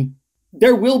 I mean,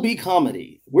 there will be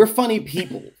comedy. We're funny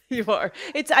people. You are.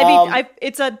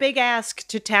 It's a big ask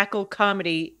to tackle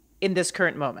comedy in this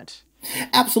current moment.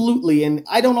 Absolutely, and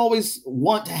I don't always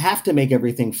want to have to make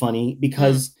everything funny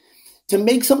because to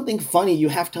make something funny, you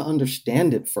have to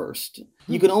understand it first.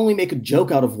 You can only make a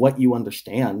joke out of what you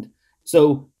understand.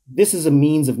 So this is a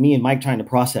means of me and Mike trying to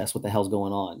process what the hell's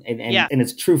going on. And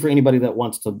it's true for anybody that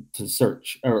wants to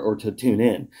search or to tune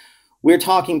in. We're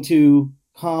talking to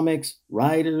comics,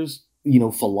 writers,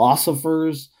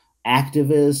 philosophers,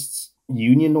 activists,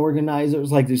 union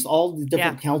organizers, like there's all these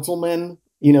different councilmen,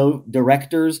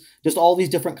 directors, just all these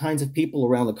different kinds of people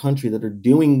around the country that are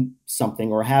doing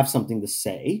something or have something to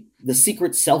say. The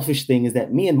secret selfish thing is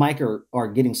that me and Mike are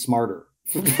getting smarter.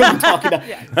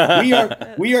 We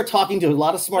are talking to a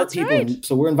lot of smart people, right. And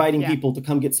so we're inviting people to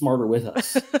come get smarter with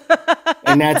us.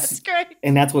 And that's great.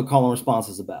 And that's what Call and Response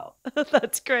is about.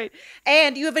 That's great.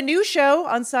 And you have a new show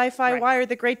on Sci-Fi Wire,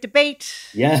 The Great Debate.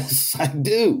 Yes, I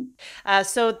do.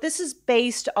 So this is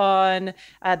based on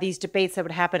these debates that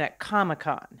would happen at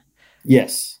Comic-Con.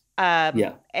 Yes.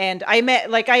 And I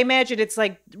imagine it's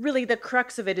like really the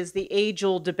crux of it is the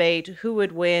age-old debate: who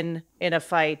would win in a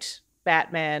fight?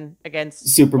 Batman against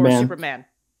Superman.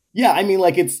 Yeah, I mean,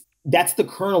 that's the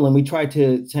kernel, and we try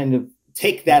to kind of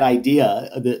take that idea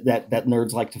that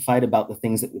nerds like to fight about the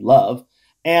things that we love,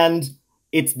 and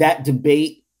it's that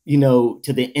debate, to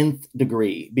the nth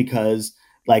degree, because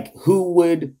who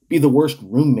would be the worst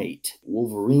roommate,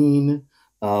 Wolverine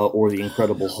or the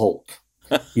Incredible Hulk?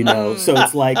 So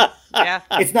it's like,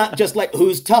 it's not just like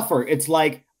who's tougher. It's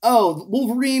like, Oh,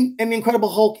 Wolverine and the Incredible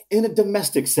Hulk in a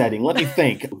domestic setting. Let me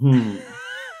think.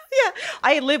 Yeah,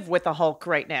 I live with a Hulk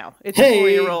right now. It's Hey. a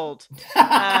 4-year-old. Ain't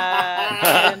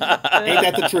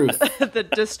that the truth? The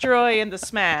destroy and the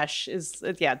smash is,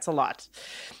 it's a lot.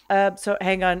 So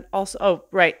hang on. Also,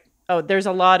 there's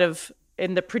a lot of,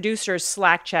 in the producer's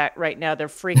Slack chat right now, they're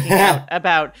freaking out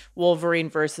about Wolverine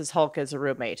versus Hulk as a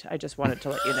roommate. I just wanted to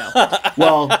let you know.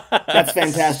 Well, that's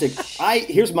fantastic.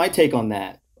 Here's my take on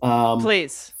that.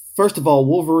 Please. First of all,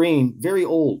 Wolverine, very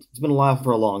old. He's been alive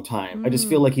for a long time. I just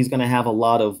feel like he's going to have a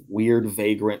lot of weird,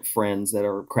 vagrant friends that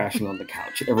are crashing on the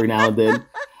couch every now and then.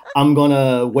 I'm going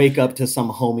to wake up to some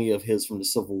homie of his from the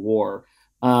Civil War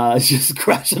just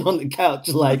crashing on the couch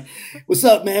like, what's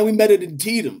up, man? We met at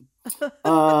Antietam.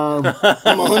 I'm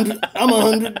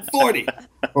 140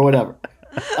 or whatever.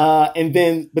 But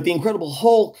the Incredible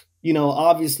Hulk,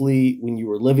 obviously when you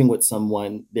were living with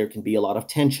someone, there can be a lot of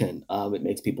tension. It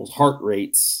makes people's heart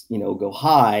rates, go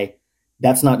high.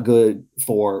 That's not good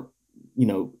for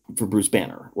Bruce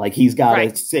Banner. Like he's got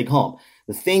to stay calm.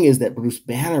 The thing is that Bruce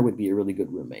Banner would be a really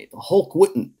good roommate. The Hulk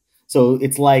wouldn't. So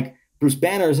it's like Bruce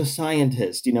Banner is a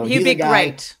scientist. He'd be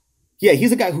great. Yeah,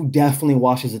 he's a guy who definitely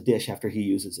washes a dish after he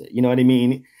uses it. You know what I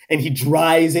mean? And he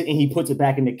dries it and he puts it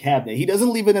back in the cabinet. He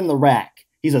doesn't leave it in the rack.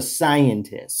 He's a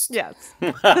scientist. Yes.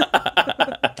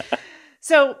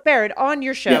 So, Barrett, on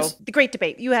your show, The Great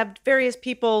Debate, you have various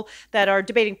people that are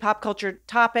debating pop culture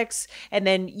topics, and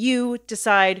then you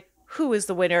decide who is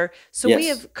the winner. So we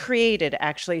have created,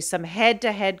 actually, some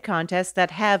head-to-head contests that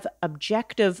have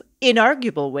objective,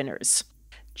 inarguable winners.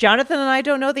 Jonathan and I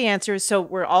don't know the answers, so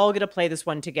we're all going to play this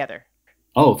one together.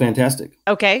 Oh, fantastic.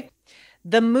 Okay.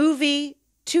 The movie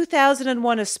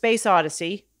 2001: A Space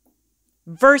Odyssey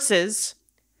versus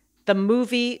the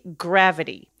movie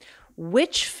Gravity.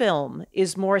 Which film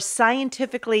is more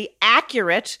scientifically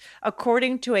accurate,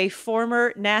 according to a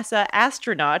former NASA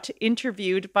astronaut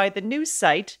interviewed by the news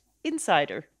site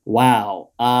Insider? Wow.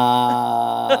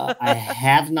 I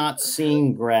have not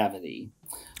seen Gravity,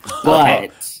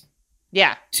 but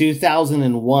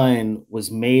 2001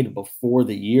 was made before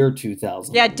the year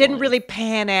 2000. Yeah, it didn't really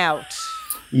pan out.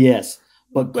 Yes,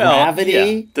 but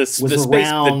Gravity was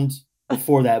around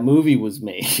before that movie was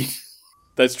made.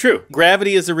 That's true.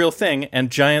 Gravity is a real thing,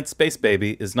 and Giant Space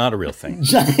Baby is not a real thing.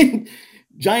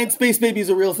 Giant Space Baby is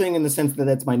a real thing in the sense that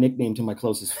that's my nickname to my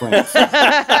closest friends.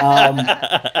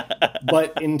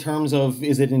 But in terms of,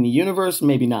 is it in the universe?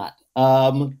 Maybe not.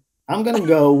 I'm going to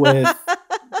go with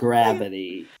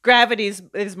Gravity. Gravity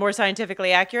is more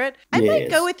scientifically accurate? I might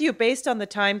go with you based on the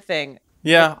time thing.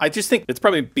 Yeah, I just think it's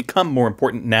probably become more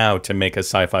important now to make a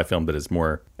sci-fi film that is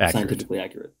more accurate. Scientifically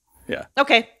accurate. Yeah.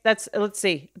 Okay, let's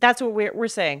see. That's what we're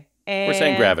saying. And we're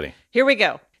saying Gravity. Here we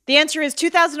go. The answer is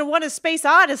 2001: A Space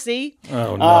Odyssey.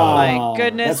 Oh, no. Oh, my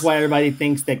goodness. That's why everybody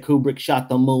thinks that Kubrick shot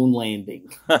the moon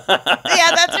landing. Yeah,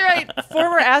 that's right.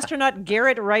 Former astronaut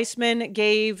Garrett Reisman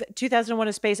gave 2001: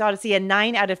 A Space Odyssey a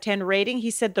 9 out of 10 rating.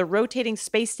 He said the rotating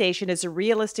space station is a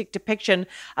realistic depiction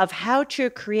of how to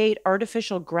create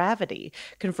artificial gravity.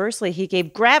 Conversely, he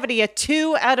gave Gravity a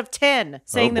 2 out of 10,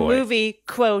 saying the movie,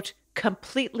 quote,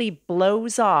 completely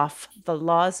blows off the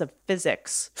laws of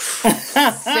physics.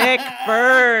 Sick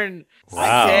burn.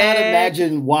 Wow. I cannot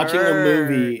imagine watching a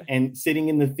movie and sitting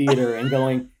in the theater and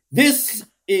going, this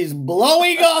is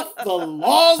blowing off the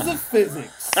laws of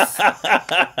physics. Woo!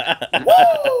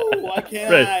 I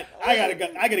cannot. Right. I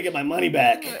gotta get my money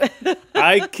back.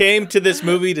 I came to this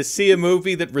movie to see a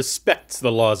movie that respects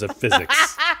the laws of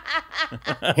physics.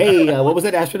 Hey, what was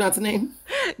that astronaut's name?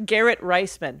 Garrett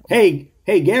Reisman. Hey,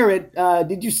 Garrett,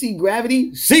 did you see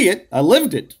Gravity? See it. I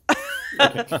lived it.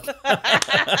 Yeah.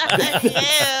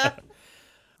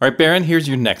 All right, Baron, here's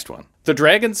your next one. The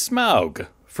Dragon Smaug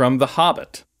from The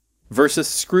Hobbit versus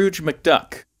Scrooge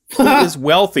McDuck. Who is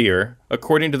wealthier,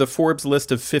 according to the Forbes list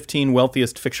of 15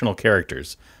 wealthiest fictional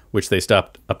characters, which they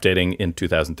stopped updating in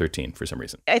 2013 for some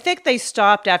reason? I think they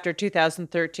stopped after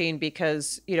 2013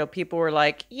 because, people were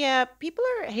like, yeah, people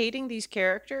are hating these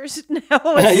characters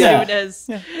now as soon as...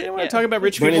 Yeah. They don't want to talk about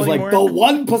rich people anymore.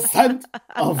 Like the 1%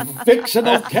 of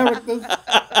fictional characters.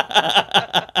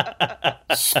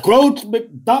 Scrooge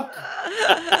McDuck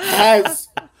has...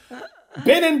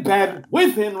 been in bed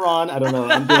with Enron. I don't know.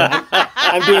 I'm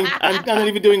not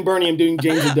even doing Bernie. I'm doing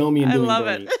James Adomian. I love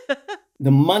Bernie. It.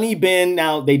 The money bin.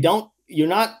 Now you're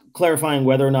not clarifying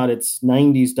whether or not it's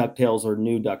 90s DuckTales or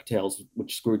new DuckTales,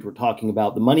 which Scrooge we're talking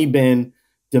about. The money bin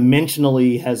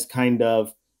dimensionally has kind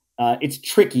of, it's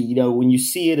tricky. When you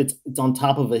see it, it's on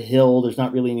top of a hill. There's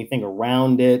not really anything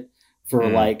around it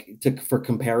for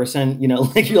comparison. You're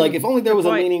like, if only there was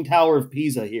a leaning tower of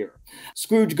Pisa here.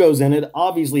 Scrooge goes in it.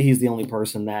 Obviously, he's the only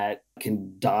person that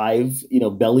can dive,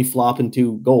 belly flop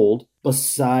into gold,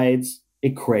 besides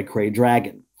a cray-cray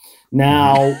dragon.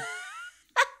 Now,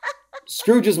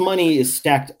 Scrooge's money is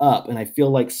stacked up, and I feel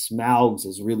like Smaug's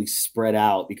is really spread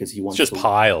out because he wants just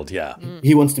piled, yeah.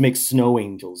 He wants to make snow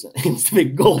angels. He wants to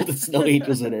make golden snow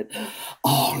angels in it.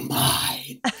 All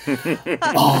mine.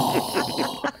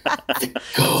 Oh, the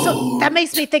gold. So that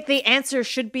makes me think the answer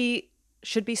should be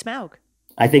Smaug.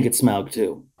 I think it's Smaug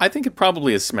too. I think it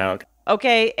probably is Smaug.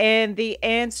 Okay, and the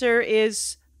answer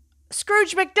is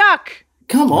Scrooge McDuck.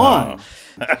 Come on.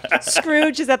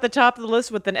 Scrooge is at the top of the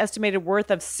list with an estimated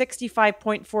worth of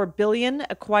 $65.4 billion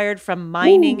acquired from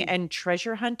mining and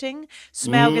treasure hunting.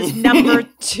 Smaug is number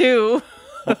 2.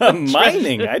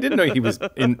 Mining? I didn't know he was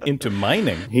into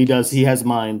mining. He does. He has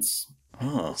mines.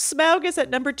 Oh. Smaug is at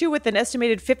number 2 with an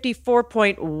estimated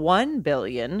 $54.1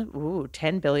 billion. Ooh,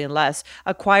 $10 billion less.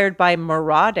 Acquired by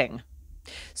marauding.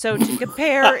 So to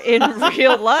compare in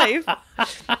real life...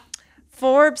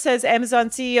 Forbes says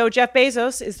Amazon CEO Jeff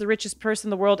Bezos is the richest person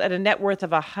in the world at a net worth of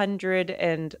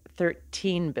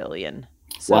 $113 billion.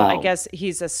 So wow. I guess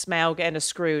he's a Smaug and a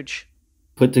Scrooge.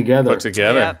 Put together.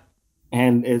 Yep.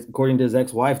 And according to his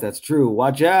ex-wife, that's true.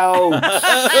 Watch out.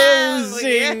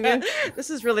 Zing. Yeah.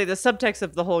 This is really the subtext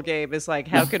of the whole game is like,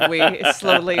 how can we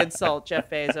slowly insult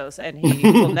Jeff Bezos? And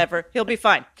he'll be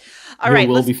fine. All right.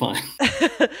 We'll be fine.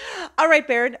 All right,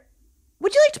 Baron.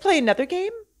 Would you like to play another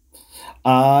game?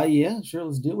 Yeah, sure.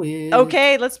 Let's do it.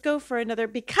 Okay, let's go for another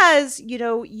because, we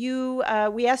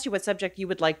asked you what subject you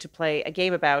would like to play a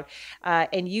game about.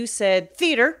 And you said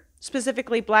theater,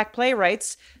 specifically Black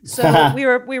playwrights. So we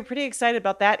were pretty excited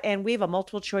about that. And we have a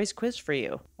multiple choice quiz for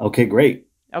you. Okay, great.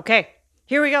 Okay,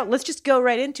 here we go. Let's just go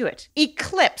right into it.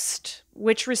 Eclipsed,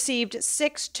 which received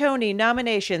 6 Tony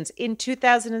nominations in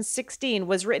 2016,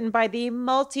 was written by the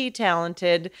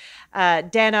multi-talented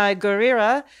Dana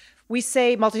Gurira. We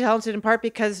say multi-talented in part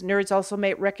because nerds also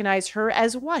may recognize her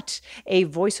as what? A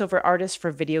voiceover artist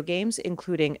for video games,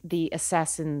 including the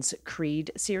Assassin's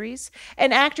Creed series,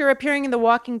 an actor appearing in The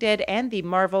Walking Dead and the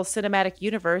Marvel Cinematic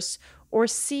Universe, or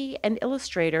C, an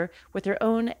illustrator with her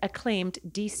own acclaimed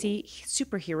DC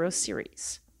superhero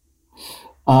series.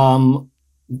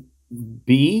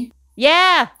 B?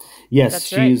 Yeah. Yes, that's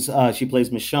she's right. She plays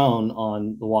Michonne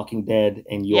on The Walking Dead,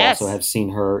 and you also have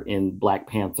seen her in Black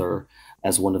Panther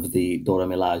as one of the Dora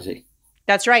Milaje.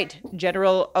 That's right,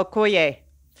 General Okoye.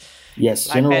 Yes,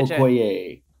 General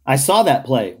Okoye. I saw that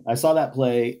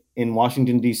play in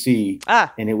Washington, D.C.,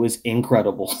 and it was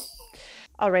incredible.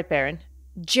 All right, Baron.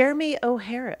 Jeremy O.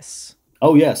 Harris.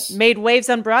 Oh, yes. Made waves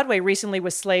on Broadway recently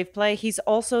with Slave Play. He's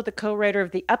also the co-writer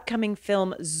of the upcoming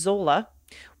film Zola,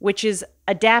 which is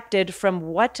adapted from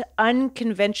what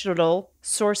unconventional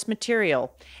source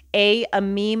material? A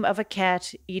meme of a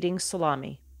cat eating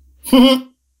salami.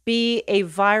 B, a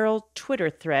viral Twitter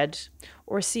thread,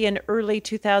 or C, an early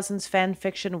 2000s fan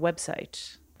fiction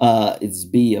website? It's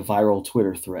B, a viral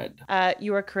Twitter thread.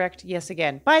 You are correct. Yes,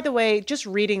 again. By the way, just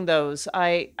reading those,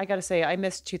 I got to say, I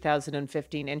missed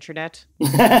 2015 internet.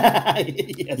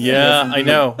 Yes, yeah, I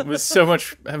know. It was so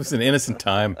much. It was an innocent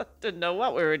time. Didn't know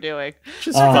what we were doing.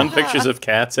 Just fun pictures of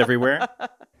cats everywhere.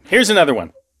 Here's another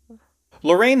one.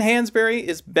 Lorraine Hansberry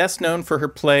is best known for her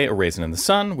play A Raisin in the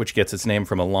Sun, which gets its name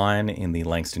from a line in the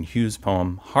Langston Hughes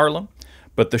poem Harlem.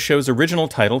 But the show's original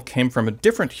title came from a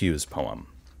different Hughes poem.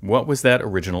 What was that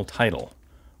original title?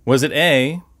 Was it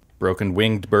A, Broken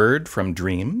Winged Bird from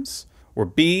Dreams? Or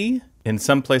B, In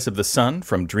Some Place of the Sun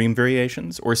from Dream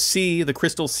Variations? Or C, The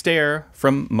Crystal Stair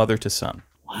from Mother to Son?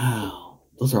 Wow,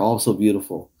 those are all so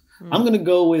beautiful. I'm going to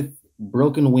go with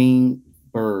Broken Winged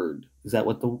Bird. Is that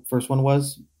what the first one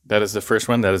was? That is the first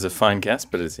one. That is a fine guess,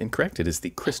 but it's incorrect. It is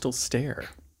The Crystal Stair.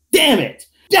 Damn it!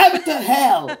 Damn it to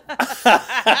hell!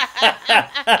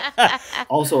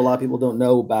 Also, a lot of people don't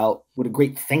know about what a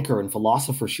great thinker and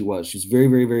philosopher she was. She's very,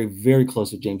 very, very, very close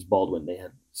to James Baldwin. They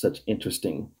had such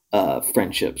interesting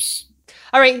friendships.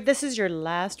 All right, this is your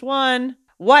last one.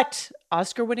 What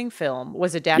Oscar-winning film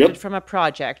was adapted from a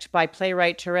project by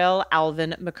playwright Terrell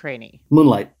Alvin McCraney?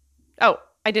 Moonlight. Oh,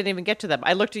 I didn't even get to them.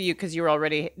 I looked at you because you were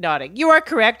already nodding. You are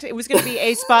correct. It was going to be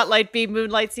A, Spotlight, B,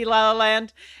 Moonlight, C, La La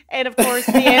Land. And of course,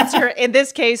 the answer in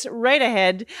this case, right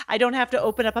ahead. I don't have to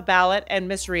open up a ballot and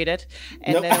misread it.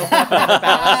 And then open up another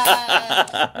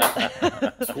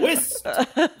ballot. Twist.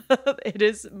 It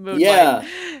is Moonlight. Yeah,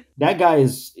 that guy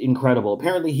is incredible.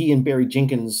 Apparently, he and Barry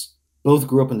Jenkins both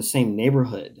grew up in the same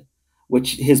neighborhood,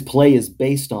 which his play is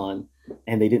based on,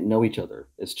 and they didn't know each other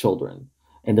as children.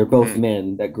 And they're both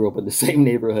men that grew up in the same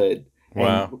neighborhood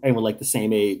and were like the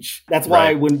same age. That's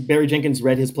why when Barry Jenkins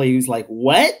read his play, he was like,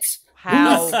 what?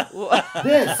 How?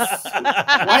 This.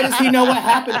 Why does he know what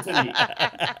happened to me?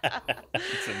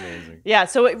 It's amazing. Yeah,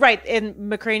 so right, in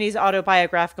McCraney's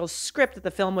autobiographical script that the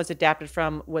film was adapted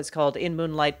from was called In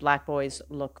Moonlight, Black Boys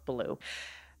Look Blue.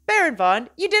 Baron Vaughn,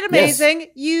 you did amazing.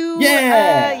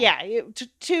 Yes.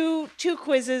 Two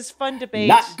quizzes, fun debate.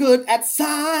 Not good at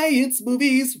science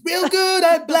movies, real good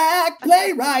at black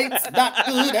playwrights. Not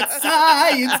good at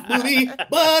science movie,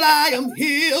 but I am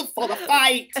here for the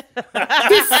fight.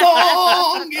 This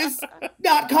song is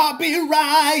not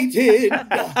copyrighted,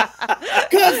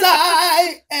 cause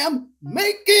I am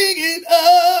making it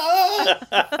up.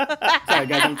 Sorry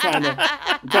guys, I'm trying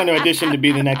to audition to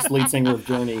be the next lead singer of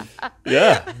Journey.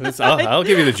 Yeah. I'll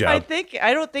give you the job.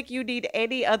 I don't think you need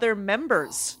any other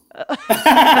members.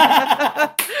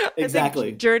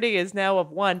 Exactly. Journey is now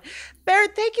of one.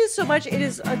 Barrett, thank you so much. It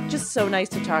is just so nice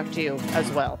to talk to you as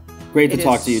well. Great to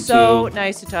talk to you, so too.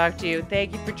 nice to talk to you.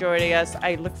 Thank you for joining us.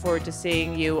 I look forward to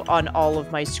seeing you on all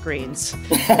of my screens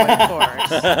going forward.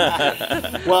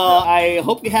 Well, I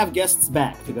hope you have guests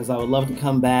back, because I would love to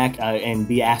come back and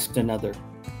be asked another.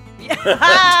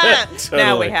 Totally.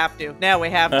 Now we have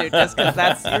to, just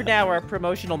because you're now our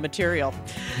promotional material.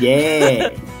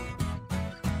 Yeah.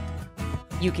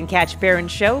 You can catch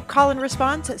Baron's show, Call and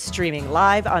Response, streaming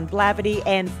live on Blavity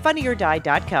and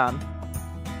FunnyOrDie.com.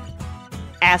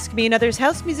 Ask Me Another's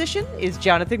house musician is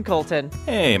Jonathan Colton.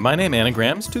 Hey, my name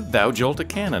anagrams to Thou Jolt a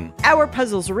Cannon. Our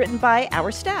puzzles are written by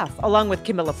our staff, along with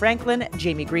Camilla Franklin,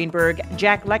 Jamie Greenberg,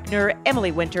 Jack Lechner,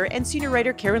 Emily Winter, and senior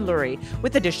writer Karen Lurie,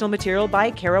 with additional material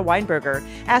by Kara Weinberger.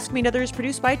 Ask Me Another is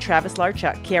produced by Travis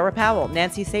Larchuk, Kiara Powell,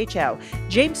 Nancy Sachow,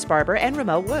 James Sparber, and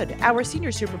Ramel Wood. Our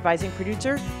senior supervising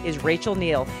producer is Rachel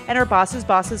Neal, and our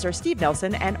bosses are Steve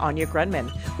Nelson and Anya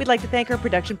Grunman. We'd like to thank our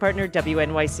production partner,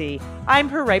 WNYC. I'm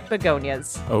her ripe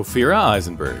begonias. Ophira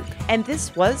Eisenberg. And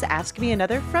this was Ask Me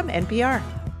Another from NPR.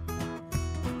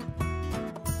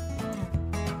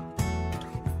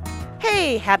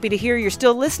 Hey, happy to hear you're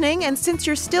still listening, and since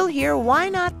you're still here, why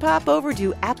not pop over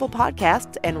to Apple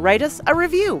Podcasts and write us a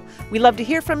review? We love to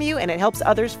hear from you, and it helps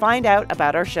others find out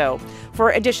about our show.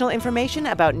 For additional information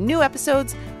about new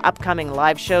episodes, upcoming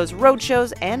live shows, road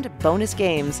shows, and bonus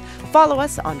games, follow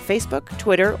us on Facebook,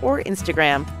 Twitter, or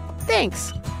Instagram.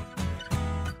 Thanks!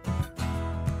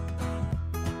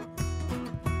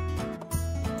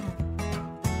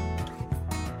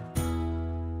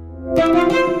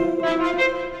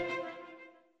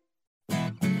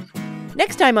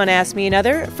 Next time on Ask Me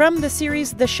Another, from the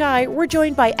series The Chi, we're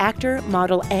joined by actor,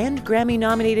 model, and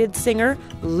Grammy-nominated singer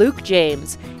Luke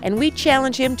James, and we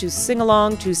challenge him to sing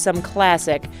along to some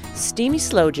classic, steamy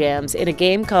slow jams in a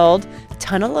game called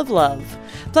Tunnel of Love.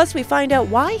 Plus, we find out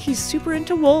why he's super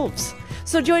into wolves.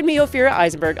 So join me, Ophira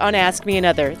Eisenberg, on Ask Me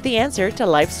Another, the answer to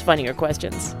life's funnier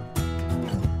questions.